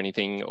devices or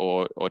anything,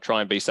 or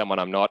try and be someone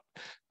I'm not.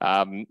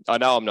 I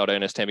know I'm not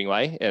Ernest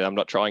Hemingway, and I'm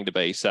not trying to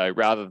be. So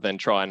rather than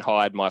try and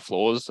hide my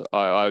flaws,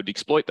 I would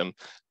exploit them,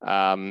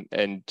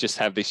 and just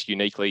have this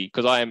uniquely.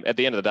 Because I am, at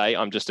the end of the day,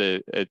 I'm just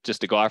a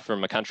guy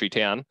from a country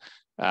town.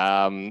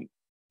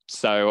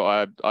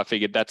 So I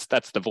figured that's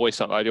the voice.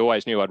 I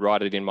always knew I'd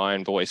write it in my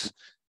own voice,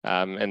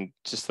 and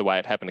just the way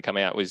it happened to come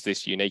out was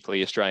this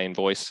uniquely Australian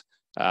voice,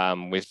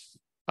 with,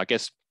 I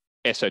guess,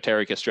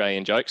 esoteric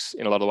Australian jokes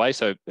in a lot of ways.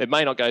 So it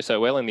may not go so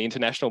well in the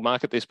international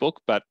market, this book,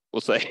 but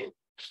we'll see.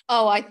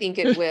 Oh, I think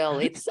it will.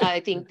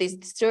 I think these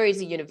stories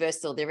are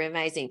universal. They're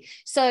amazing.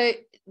 So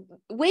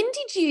when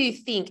did you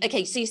think,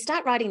 okay, so you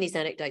start writing these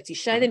anecdotes, you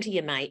show them to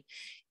your mate.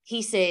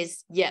 He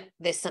says, yeah,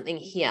 there's something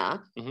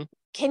here.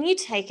 Can you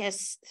take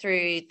us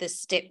through the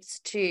steps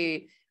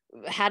to,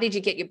 how did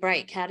you get your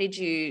break? How did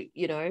you,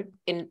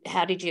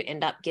 how did you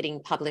end up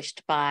getting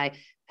published by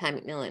Pan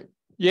Macmillan?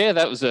 Yeah,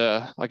 that was,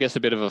 I guess, a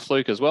bit of a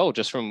fluke as well,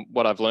 just from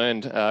what I've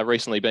learned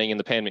recently being in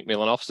the Pan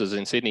Macmillan offices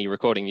in Sydney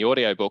recording the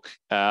audiobook.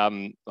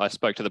 I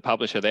spoke to the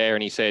publisher there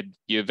and he said,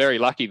 you're very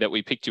lucky that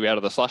we picked you out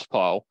of the slush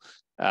pile.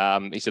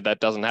 He said that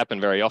doesn't happen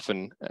very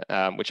often,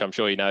 which I'm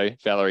sure you know,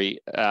 Valerie.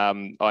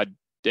 I'd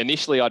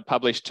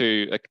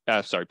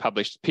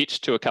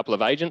pitched to a couple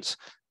of agents.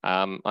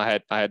 I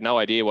had no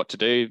idea what to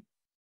do.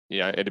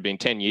 It had been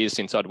 10 years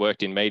since I'd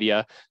worked in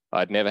media.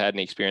 I'd never had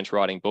any experience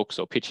writing books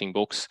or pitching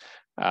books.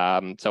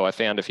 So I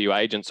found a few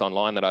agents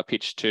online that I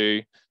pitched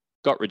to,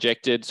 got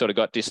rejected, sort of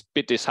got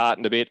bit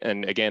disheartened a bit.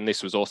 And again,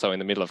 this was also in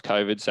the middle of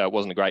COVID, so it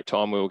wasn't a great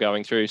time we were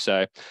going through.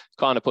 So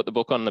kind of put the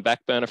book on the back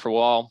burner for a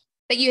while.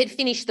 But you had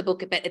finished the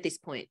book at this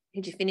point.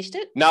 Had you finished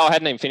it? No, I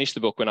hadn't even finished the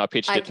book when I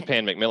pitched it to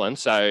Pan Macmillan.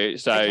 So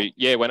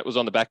yeah, when it was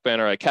on the back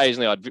burner,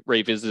 occasionally I'd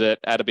revisit it,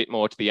 add a bit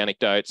more to the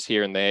anecdotes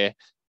here and there.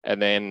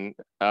 And then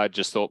I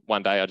just thought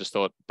one day,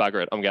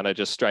 bugger it, I'm going to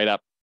just straight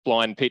up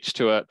blind pitch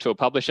to a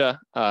publisher.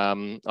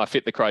 I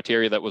fit the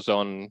criteria that was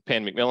on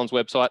Pan Macmillan's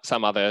website.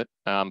 Some other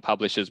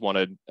publishers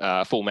wanted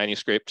full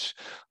manuscript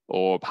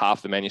or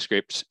half the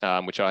manuscript,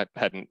 which I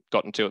hadn't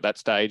gotten to at that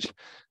stage.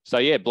 So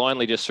yeah,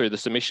 blindly just through the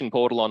submission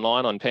portal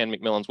online on Pan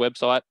Macmillan's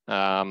website,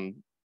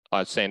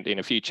 I sent in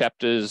a few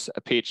chapters,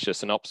 a pitch, a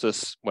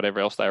synopsis, whatever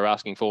else they were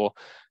asking for.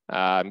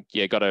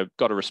 Yeah, got a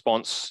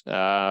response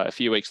a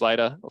few weeks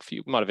later,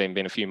 might have even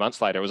been a few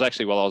months later. It was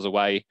actually while I was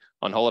away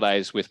on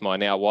holidays with my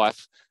now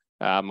wife.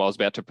 I was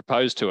about to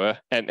propose to her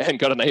and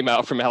got an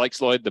email from Alex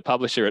Lloyd, the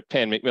publisher at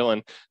Pan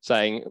Macmillan,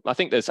 saying, I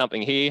think there's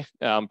something here.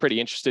 I'm pretty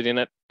interested in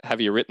it.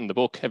 Have you written the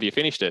book? Have you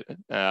finished it?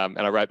 And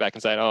I wrote back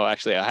and said, oh,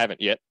 actually, I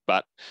haven't yet.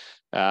 But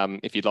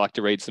if you'd like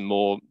to read some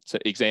more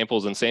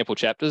examples and sample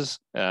chapters,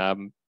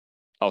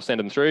 I'll send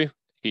them through.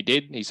 He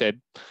did. He said,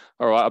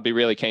 all right, I'll be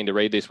really keen to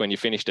read this when you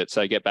finished it.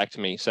 So get back to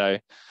me. So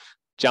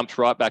jumped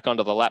right back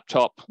onto the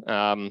laptop.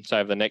 So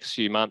over the next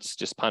few months,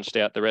 just punched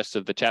out the rest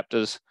of the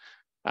chapters.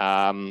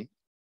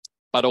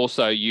 But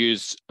also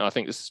I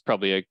think this is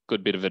probably a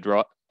good bit of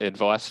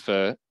advice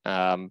for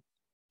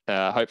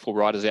hopeful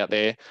writers out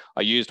there.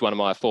 I used one of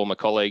my former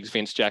colleagues,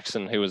 Vince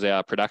Jackson, who was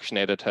our production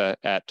editor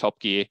at Top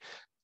Gear,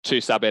 to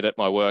sub-edit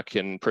my work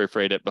and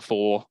proofread it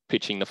before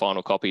pitching the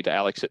final copy to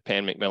Alex at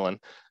Pan Macmillan.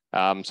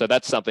 So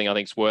that's something I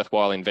think is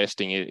worthwhile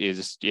investing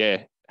is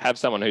have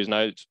someone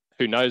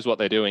who knows what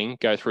they're doing,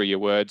 go through your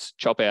words,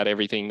 chop out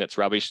everything that's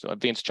rubbish.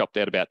 Vince chopped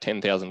out about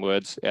 10,000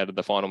 words out of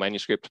the final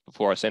manuscript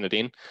before I sent it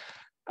in.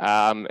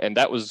 And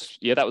that was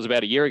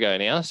about a year ago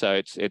now. So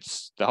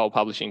it's the whole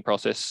publishing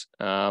process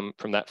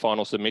from that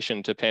final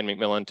submission to Pan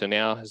Macmillan to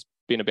now has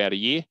been about a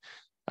year.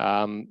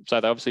 So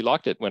they obviously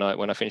liked it when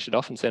I finished it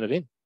off and sent it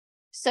in.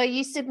 So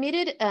you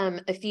submitted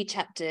a few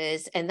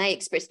chapters and they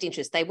expressed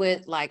interest. They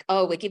weren't like,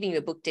 oh, we're giving you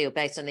a book deal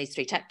based on these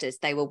 3 chapters.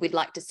 They were, we'd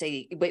like to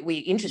see,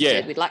 we're interested,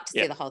 yeah. We'd like to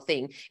see the whole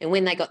thing. And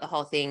when they got the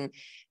whole thing,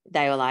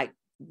 they were like,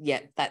 yeah,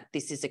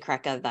 this is a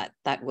cracker,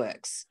 that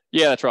works.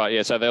 Yeah, that's right.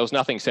 Yeah, so there was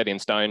nothing set in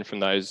stone from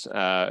those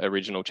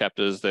original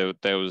chapters.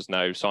 There was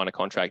no sign a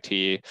contract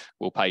here,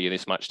 we'll pay you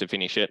this much to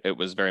finish it. It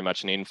was very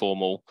much an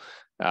informal,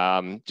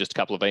 just a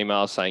couple of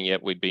emails saying, yeah,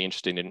 we'd be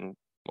interested in,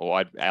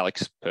 or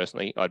Alex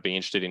personally, I'd be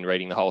interested in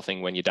reading the whole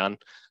thing when you're done.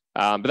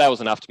 But that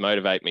was enough to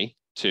motivate me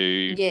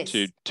to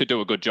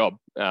do a good job,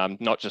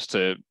 not just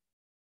to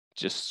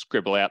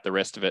scribble out the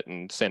rest of it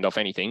and send off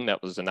anything.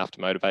 That was enough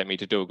to motivate me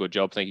to do a good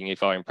job, thinking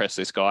if I impress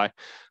this guy,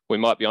 we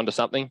might be onto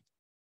something.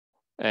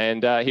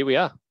 And here we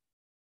are.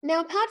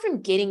 Now, apart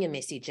from getting a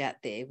message out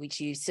there, which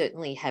you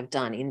certainly have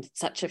done in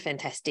such a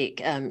fantastic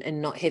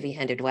and not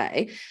heavy-handed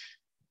way,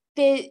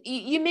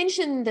 you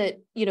mentioned that,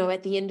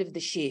 at the end of the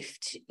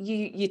shift,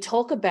 you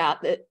talk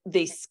about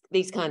these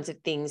kinds of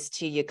things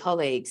to your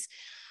colleagues.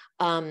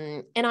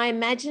 And I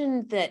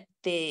imagine that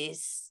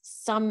there's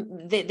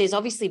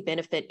obviously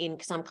benefit in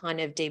some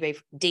kind of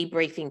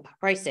debriefing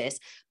process,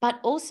 but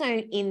also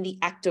in the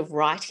act of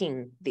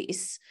writing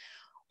this.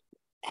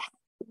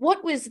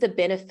 What was the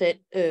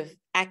benefit of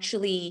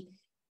actually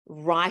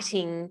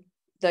writing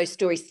those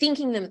stories,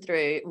 thinking them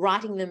through,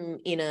 writing them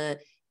in a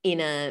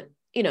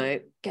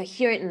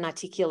coherent and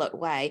articulate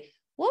way?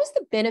 What was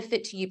the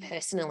benefit to you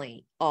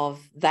personally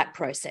of that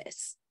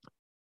process?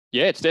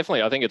 Yeah, it's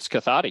definitely, I think it's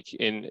cathartic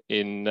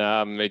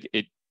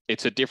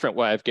it's a different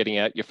way of getting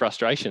out your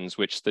frustrations,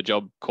 which the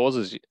job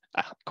causes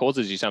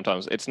you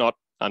sometimes. It's not,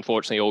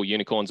 unfortunately, all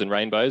unicorns and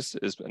rainbows,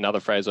 is another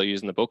phrase I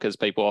use in the book, as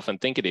people often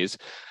think it is.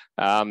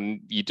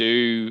 You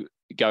do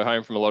go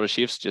home from a lot of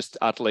shifts just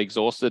utterly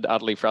exhausted,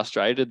 utterly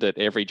frustrated that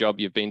every job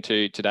you've been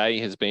to today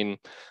has been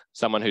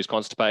someone who's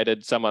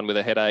constipated, someone with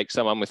a headache,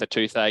 someone with a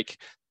toothache,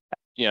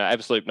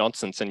 absolute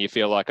nonsense. And you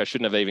feel like I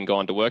shouldn't have even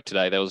gone to work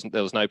today. There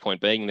was no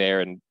point being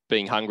there and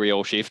being hungry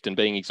all shift and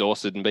being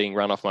exhausted and being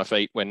run off my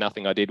feet when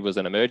nothing I did was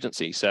an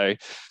emergency. So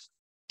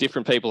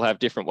different people have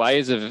different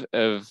ways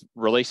of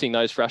releasing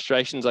those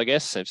frustrations, I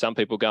guess. If some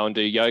people go and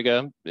do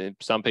yoga,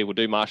 some people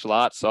do martial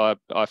arts. I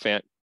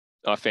found,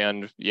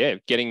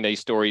 getting these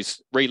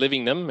stories,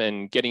 reliving them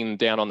and getting them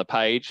down on the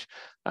page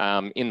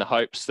in the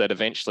hopes that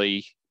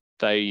eventually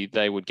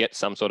they would get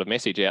some sort of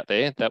message out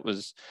there. That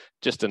was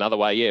just another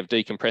way, of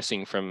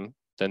decompressing from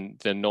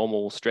the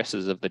normal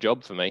stresses of the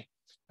job for me.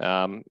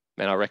 And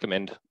I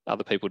recommend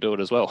other people do it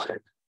as well.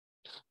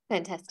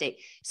 Fantastic.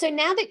 So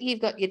now that you've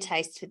got your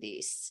taste for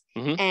this,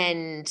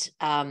 and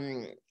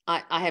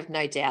I have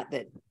no doubt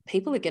that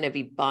people are going to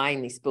be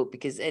buying this book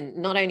and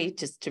not only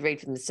just to read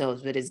for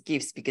themselves, but as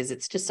gifts, because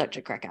it's just such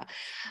a cracker.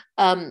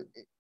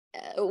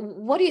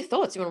 What are your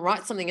thoughts? You want to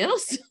write something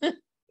else?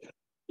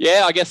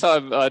 Yeah, I guess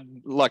I'd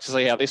like to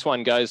see how this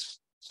one goes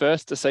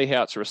first, to see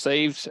how it's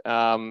received.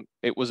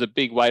 It was a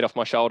big weight off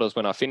my shoulders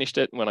when I finished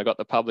it, when I got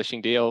the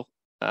publishing deal.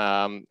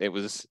 It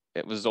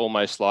was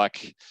almost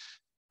like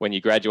when you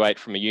graduate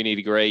from a uni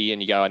degree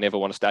and you go, I never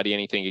want to study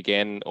anything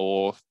again,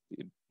 or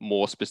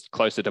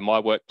closer to my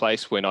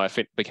workplace when I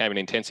became an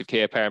intensive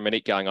care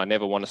paramedic, going, I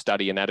never want to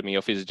study anatomy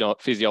or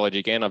physiology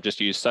again. I've just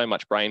used so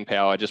much brain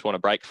power. I just want to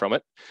break from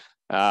it.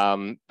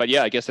 But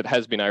yeah, I guess it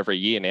has been over a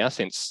year now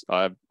since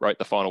I wrote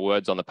the final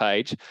words on the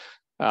page.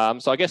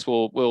 So I guess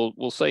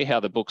we'll see how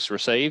the book's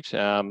received.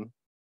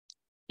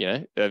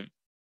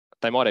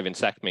 They might even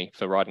sack me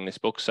for writing this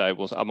book,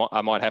 so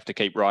I might have to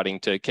keep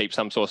writing to keep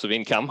some source of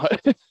income.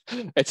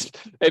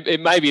 It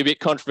may be a bit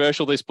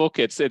controversial, this book.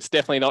 It's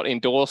definitely not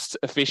endorsed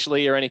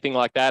officially or anything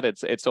like that.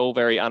 It's all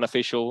very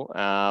unofficial.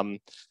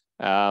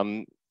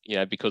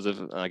 Because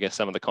of, I guess,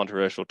 some of the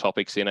controversial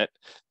topics in it.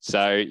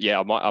 So yeah,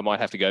 I might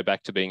have to go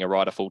back to being a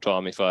writer full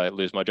time if I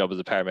lose my job as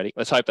a paramedic.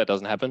 Let's hope that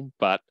doesn't happen.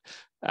 But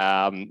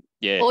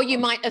yeah. Or you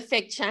might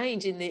affect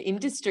change in the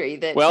industry.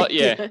 That's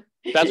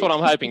what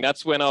I'm hoping.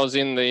 That's when I was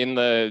in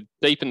the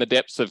deep in the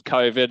depths of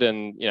COVID,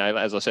 and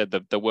as I said,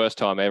 the worst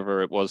time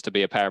ever it was to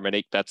be a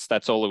paramedic.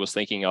 That's all I was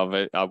thinking of.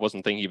 I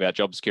wasn't thinking about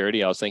job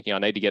security. I was thinking I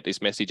need to get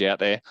this message out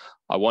there.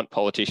 I want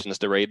politicians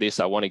to read this.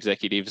 I want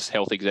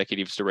health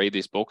executives to read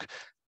this book,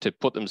 to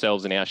put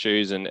themselves in our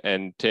shoes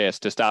and to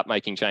start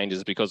making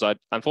changes, because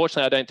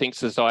unfortunately I don't think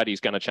society is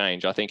going to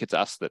change. I think it's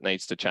us that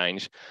needs to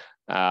change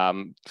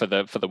for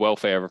the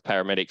welfare of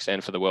paramedics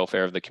and for the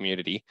welfare of the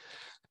community.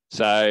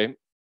 So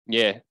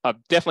yeah, I've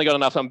definitely got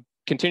enough. I'm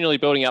continually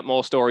building up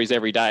more stories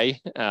every day,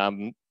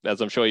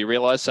 as I'm sure you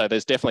realise. So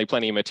there's definitely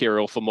plenty of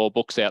material for more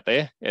books out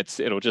there.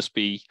 It'll just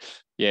be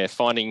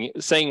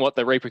seeing what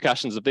the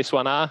repercussions of this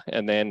one are,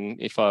 and then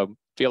if I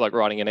feel like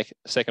writing a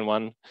second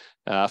one,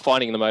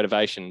 finding the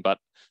motivation. But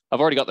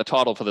I've already got the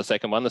title for the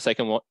second one. The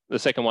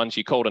second one,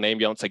 She Called an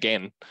Ambulance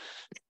Again.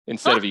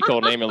 Instead of You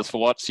Called an Ambulance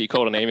for What, She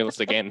Called an Ambulance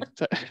Again.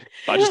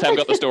 I just haven't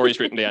got the stories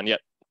written down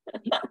yet.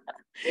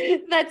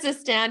 That's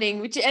astounding,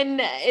 and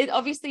it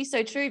obviously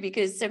so true,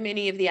 because so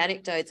many of the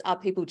anecdotes are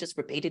people just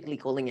repeatedly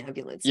calling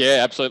ambulances. Yeah,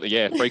 absolutely.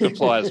 Yeah, frequent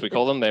flyers, we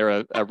call them.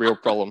 They're a real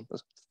problem.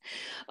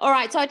 All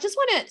right, so I just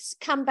want to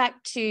come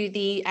back to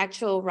the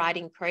actual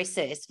writing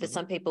process for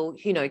some people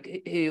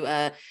who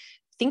are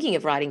thinking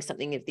of writing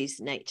something of this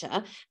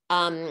nature.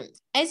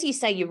 As you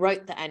say, you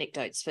wrote the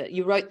anecdotes first,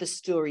 you wrote the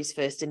stories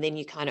first, and then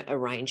you kind of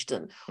arranged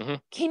them. Mm-hmm.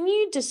 Can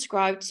you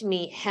describe to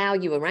me how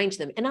you arranged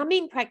them? And I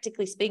mean,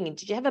 practically speaking,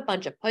 did you have a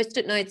bunch of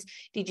Post-it notes?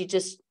 Did you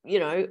just,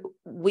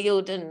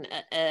 wield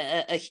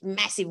a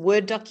massive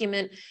Word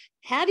document?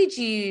 How did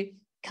you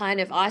kind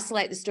of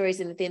isolate the stories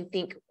and then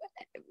think,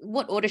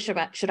 what order should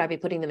I be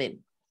putting them in?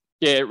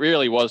 Yeah, it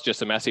really was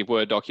just a massive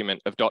Word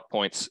document of dot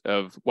points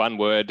of one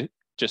word,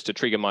 just to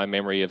trigger my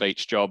memory of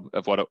each job,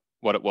 of what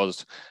it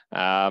was.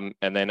 And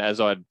then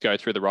as I'd go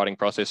through the writing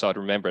process, I'd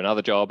remember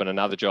another job and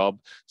another job.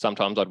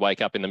 Sometimes I'd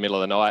wake up in the middle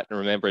of the night and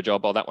remember a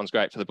job. Oh, that one's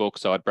great for the book.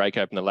 So I'd break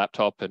open the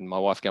laptop and my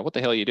wife go, what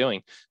the hell are you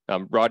doing?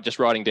 Just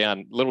writing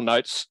down little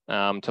notes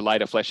to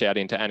later flesh out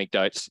into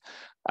anecdotes.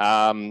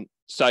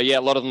 So yeah,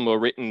 a lot of them were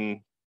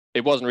written.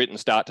 It wasn't written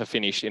start to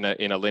finish in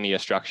a linear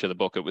structure, the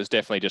book. It was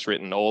definitely just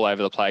written all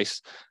over the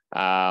place.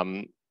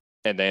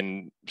 And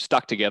then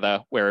stuck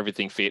together where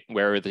everything fit,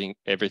 where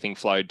everything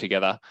flowed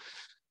together,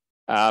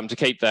 to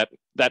keep that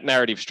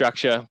narrative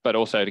structure, but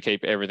also to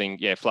keep everything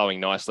flowing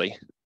nicely.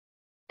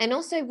 And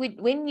also,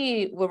 when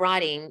you were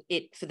writing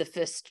it for the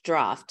first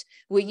draft,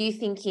 were you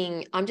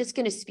thinking, I'm just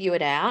going to spew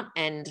it out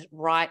and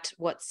write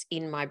what's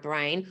in my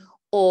brain,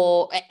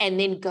 and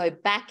then go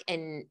back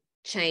and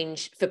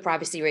change for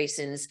privacy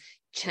reasons,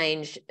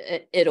 change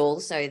it all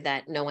so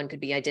that no one could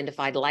be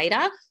identified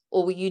later?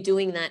 Or were you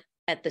doing that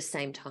at the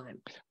same time?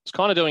 I was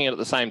kind of doing it at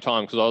the same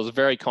time, because I was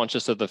very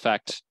conscious of the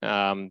fact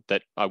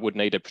that I would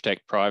need to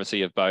protect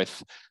privacy of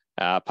both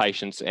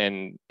patients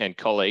and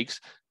colleagues.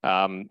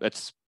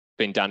 It's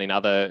been done in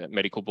other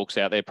medical books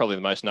out there. Probably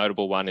the most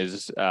notable one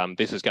is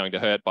This Is Going to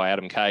Hurt by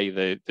Adam Kay,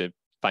 the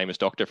famous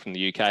doctor from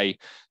the UK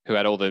who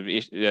had all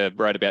the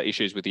wrote about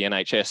issues with the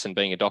NHS and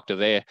being a doctor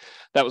there.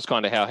 That was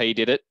kind of how he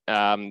did it.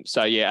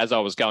 So yeah, as I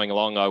was going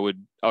along, I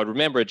would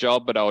remember a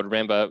job, but I would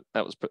remember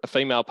that was a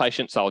female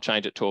patient, so I'll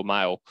change it to a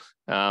male.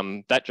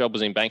 That job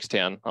was in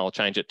Bankstown. I'll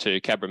change it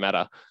to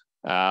Cabramatta.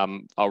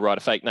 I'll write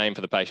a fake name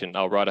for the patient.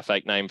 I'll write a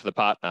fake name for the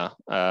partner.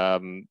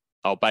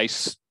 I'll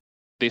base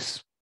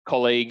this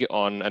colleague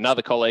on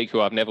another colleague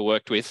who I've never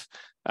worked with.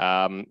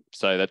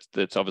 So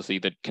that's obviously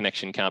the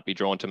connection can't be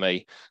drawn to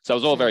me. So it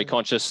was all very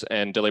conscious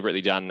and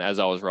deliberately done as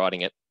I was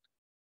writing it.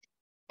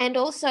 And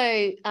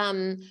also,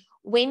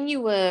 when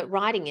you were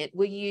writing it,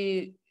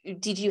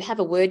 did you have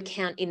a word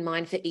count in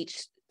mind for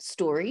each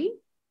story?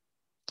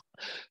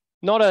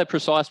 Not a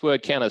precise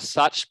word count as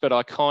such, but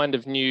I kind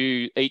of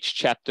knew each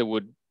chapter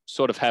would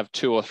sort of have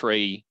 2 or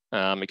 3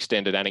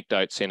 extended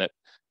anecdotes in it,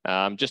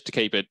 just to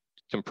keep it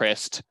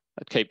compressed,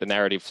 keep the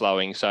narrative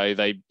flowing. So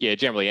they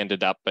generally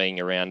ended up being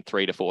around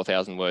 3,000 to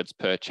 4,000 words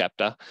per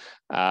chapter.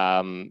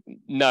 No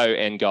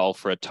end goal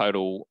for a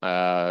total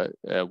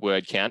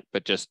word count,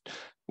 but just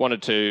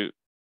wanted to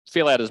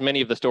fill out as many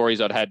of the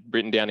stories I'd had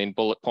written down in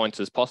bullet points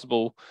as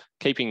possible,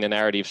 keeping the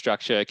narrative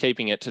structure,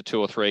 keeping it to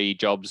 2 or 3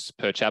 jobs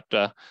per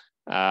chapter,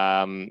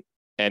 and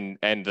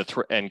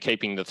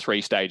keeping the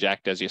 3-stage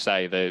act, as you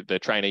say, the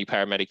trainee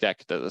paramedic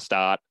act at the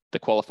start, the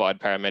qualified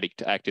paramedic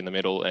to act in the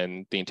middle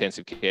and the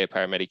intensive care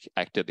paramedic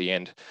act at the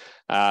end.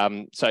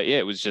 So yeah,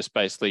 it was just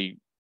basically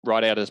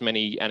write out as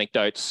many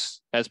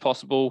anecdotes as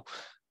possible,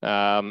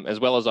 as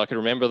well as I could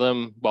remember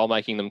them, while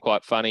making them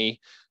quite funny,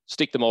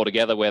 stick them all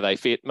together where they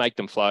fit, make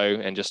them flow,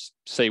 and just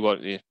see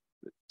what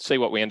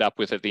we end up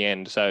with at the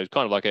end. So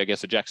kind of like, I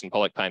guess, a Jackson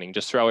Pollock painting,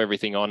 just throw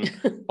everything on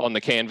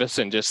the canvas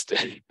and just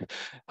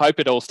hope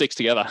it all sticks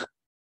together.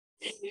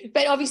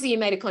 But obviously you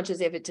made a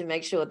conscious effort to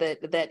make sure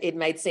that it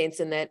made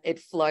sense and that it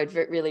flowed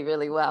really,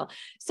 really well.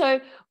 So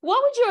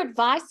what would your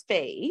advice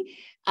be,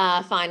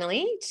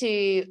 finally,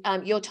 to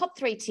your top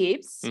 3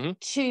 tips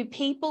to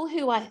people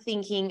who are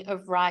thinking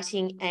of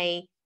writing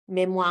a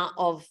memoir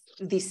of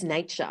this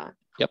nature?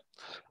 Yep.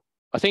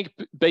 I think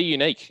be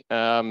unique.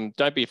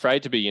 Don't be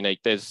afraid to be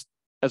unique. As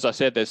I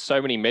said, there's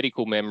so many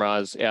medical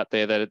memoirs out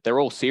there that they're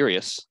all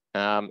serious.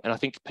 And I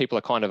think people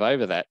are kind of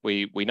over that.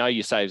 We know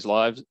you save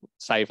lives.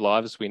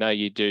 We know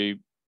you do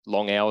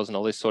long hours and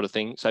all this sort of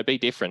thing. So be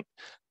different.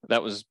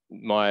 That was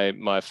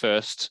my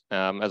first,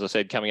 as I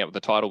said, coming up with the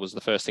title was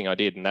the first thing I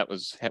did. And that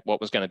was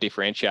what was going to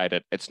differentiate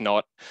it. It's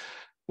not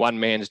one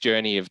man's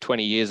journey of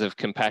 20 years of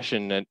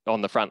compassion and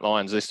on the front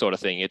lines, this sort of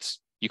thing.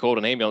 You called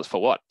an ambulance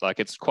for what? Like,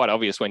 it's quite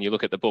obvious when you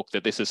look at the book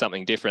that this is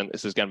something different.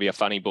 This is going to be a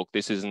funny book.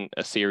 This isn't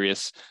a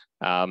serious,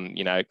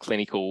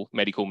 clinical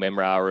medical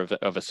memoir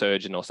of a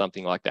surgeon or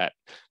something like that.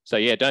 So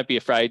yeah, don't be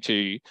afraid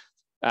to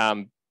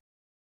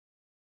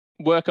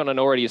work on an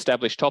already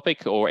established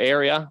topic or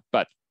area,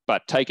 but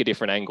take a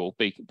different angle.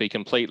 Be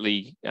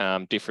completely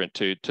different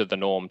to the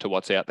norm, to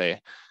what's out there.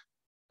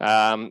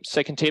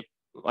 Second tip,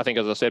 I think,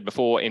 as I said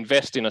before,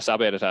 invest in a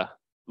sub-editor.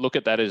 Look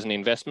at that as an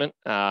investment.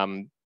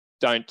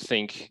 Don't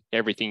think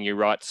everything you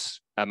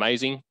write's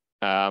amazing,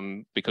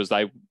 because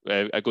a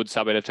good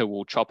sub-editor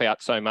will chop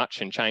out so much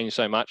and change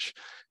so much.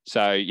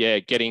 So yeah,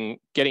 getting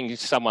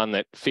someone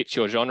that fits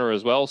your genre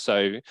as well.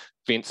 So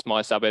Vince,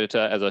 my sub-editor,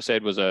 as I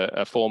said, was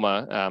a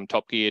former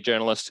Top Gear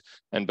journalist,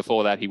 and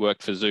before that he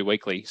worked for Zoo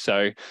Weekly.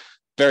 So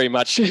very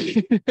much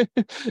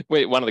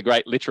one of the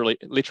great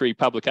literary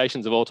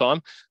publications of all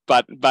time,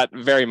 but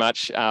very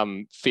much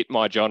fit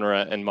my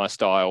genre and my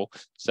style.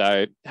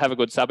 So have a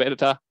good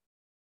sub-editor.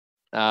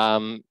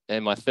 And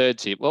my third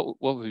tip, what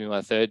would be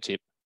my third tip?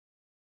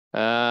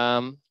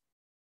 I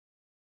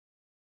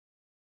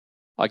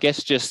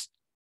guess just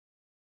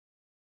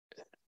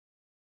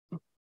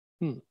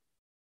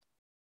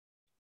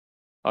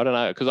I don't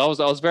know, because I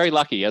was very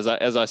lucky, as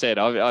I said.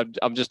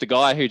 I'm just a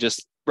guy who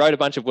just wrote a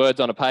bunch of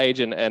words on a page,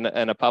 and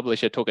a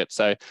publisher took it.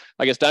 So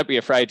I guess don't be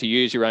afraid to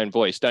use your own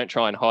voice. Don't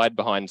try and hide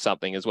behind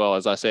something as well.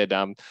 As I said,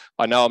 I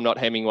know I'm not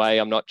Hemingway,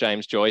 I'm not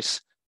James Joyce.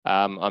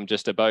 I'm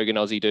just a bogan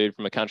Aussie dude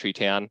from a country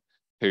town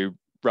who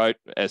wrote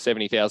a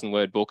 70,000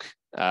 word book.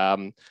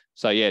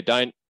 So yeah,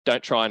 don't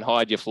try and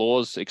hide your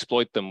flaws,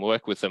 exploit them,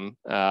 work with them,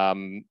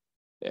 and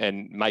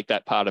make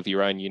that part of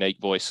your own unique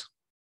voice.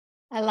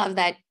 I love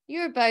that.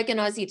 You're a bogan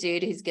Aussie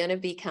dude who's going to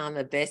become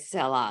a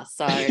bestseller.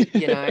 So, I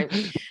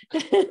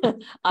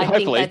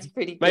think that's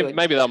pretty good.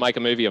 Maybe they'll make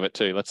a movie of it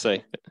too. Let's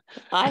see.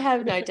 I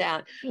have no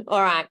doubt.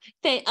 All right.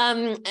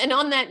 And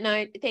on that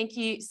note, thank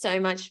you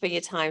so much for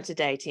your time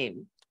today,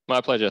 Tim.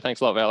 My pleasure. Thanks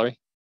a lot, Valerie.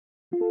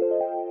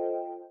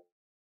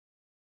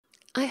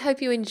 I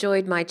hope you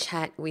enjoyed my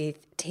chat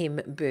with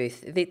Tim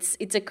Booth.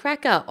 It's a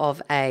cracker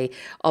of a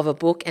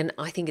book, and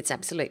I think it's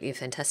absolutely a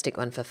fantastic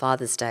one for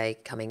Father's Day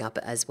coming up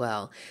as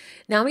well.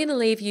 Now I'm going to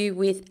leave you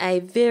with a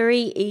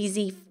very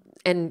easy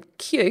and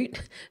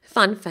cute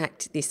fun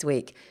fact this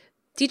week.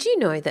 Did you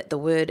know that the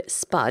word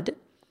spud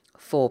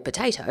for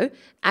potato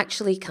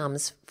actually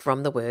comes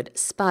from the word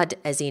spud,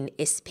 as in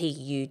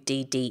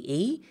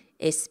S-P-U-D-D-E,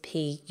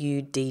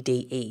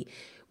 S-P-U-D-D-E,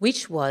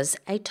 which was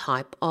a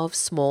type of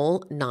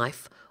small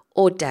knife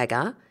or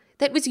dagger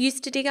that was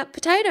used to dig up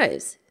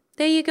potatoes.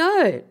 There you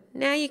go.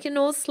 Now you can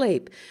all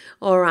sleep.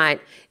 All right.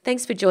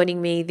 Thanks for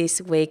joining me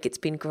this week. It's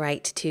been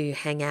great to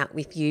hang out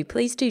with you.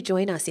 Please do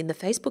join us in the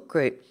Facebook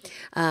group.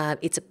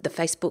 It's the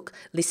Facebook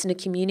listener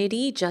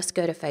community. Just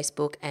go to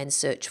Facebook and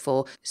search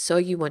for So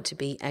You Want to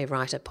Be a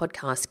Writer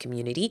podcast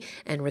community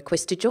and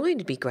request to join.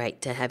 It'd be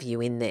great to have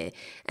you in there.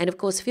 And of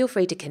course, feel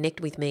free to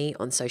connect with me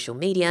on social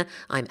media.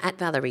 I'm at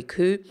Valerie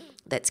Khoo.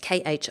 That's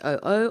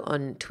Khoo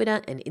on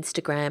Twitter and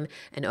Instagram,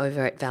 and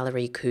over at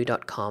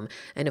valeriekoo.com.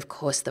 And of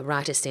course, the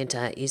Writers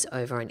Centre is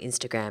over on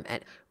Instagram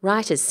at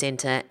Writers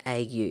Centre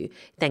AU.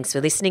 Thanks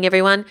for listening,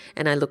 everyone,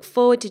 and I look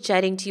forward to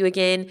chatting to you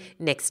again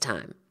next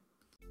time.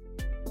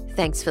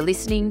 Thanks for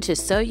listening to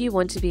So You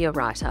Want to Be a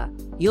Writer.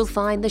 You'll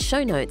find the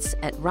show notes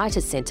at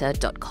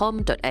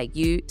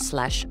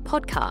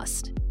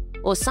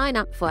writerscentre.com.au/podcast, or sign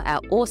up for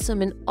our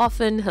awesome and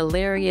often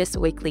hilarious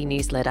weekly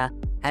newsletter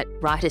at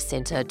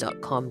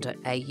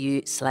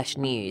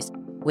writerscentre.com.au/news,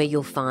 where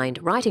you'll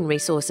find writing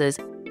resources,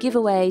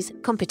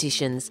 giveaways,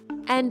 competitions,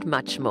 and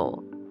much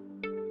more.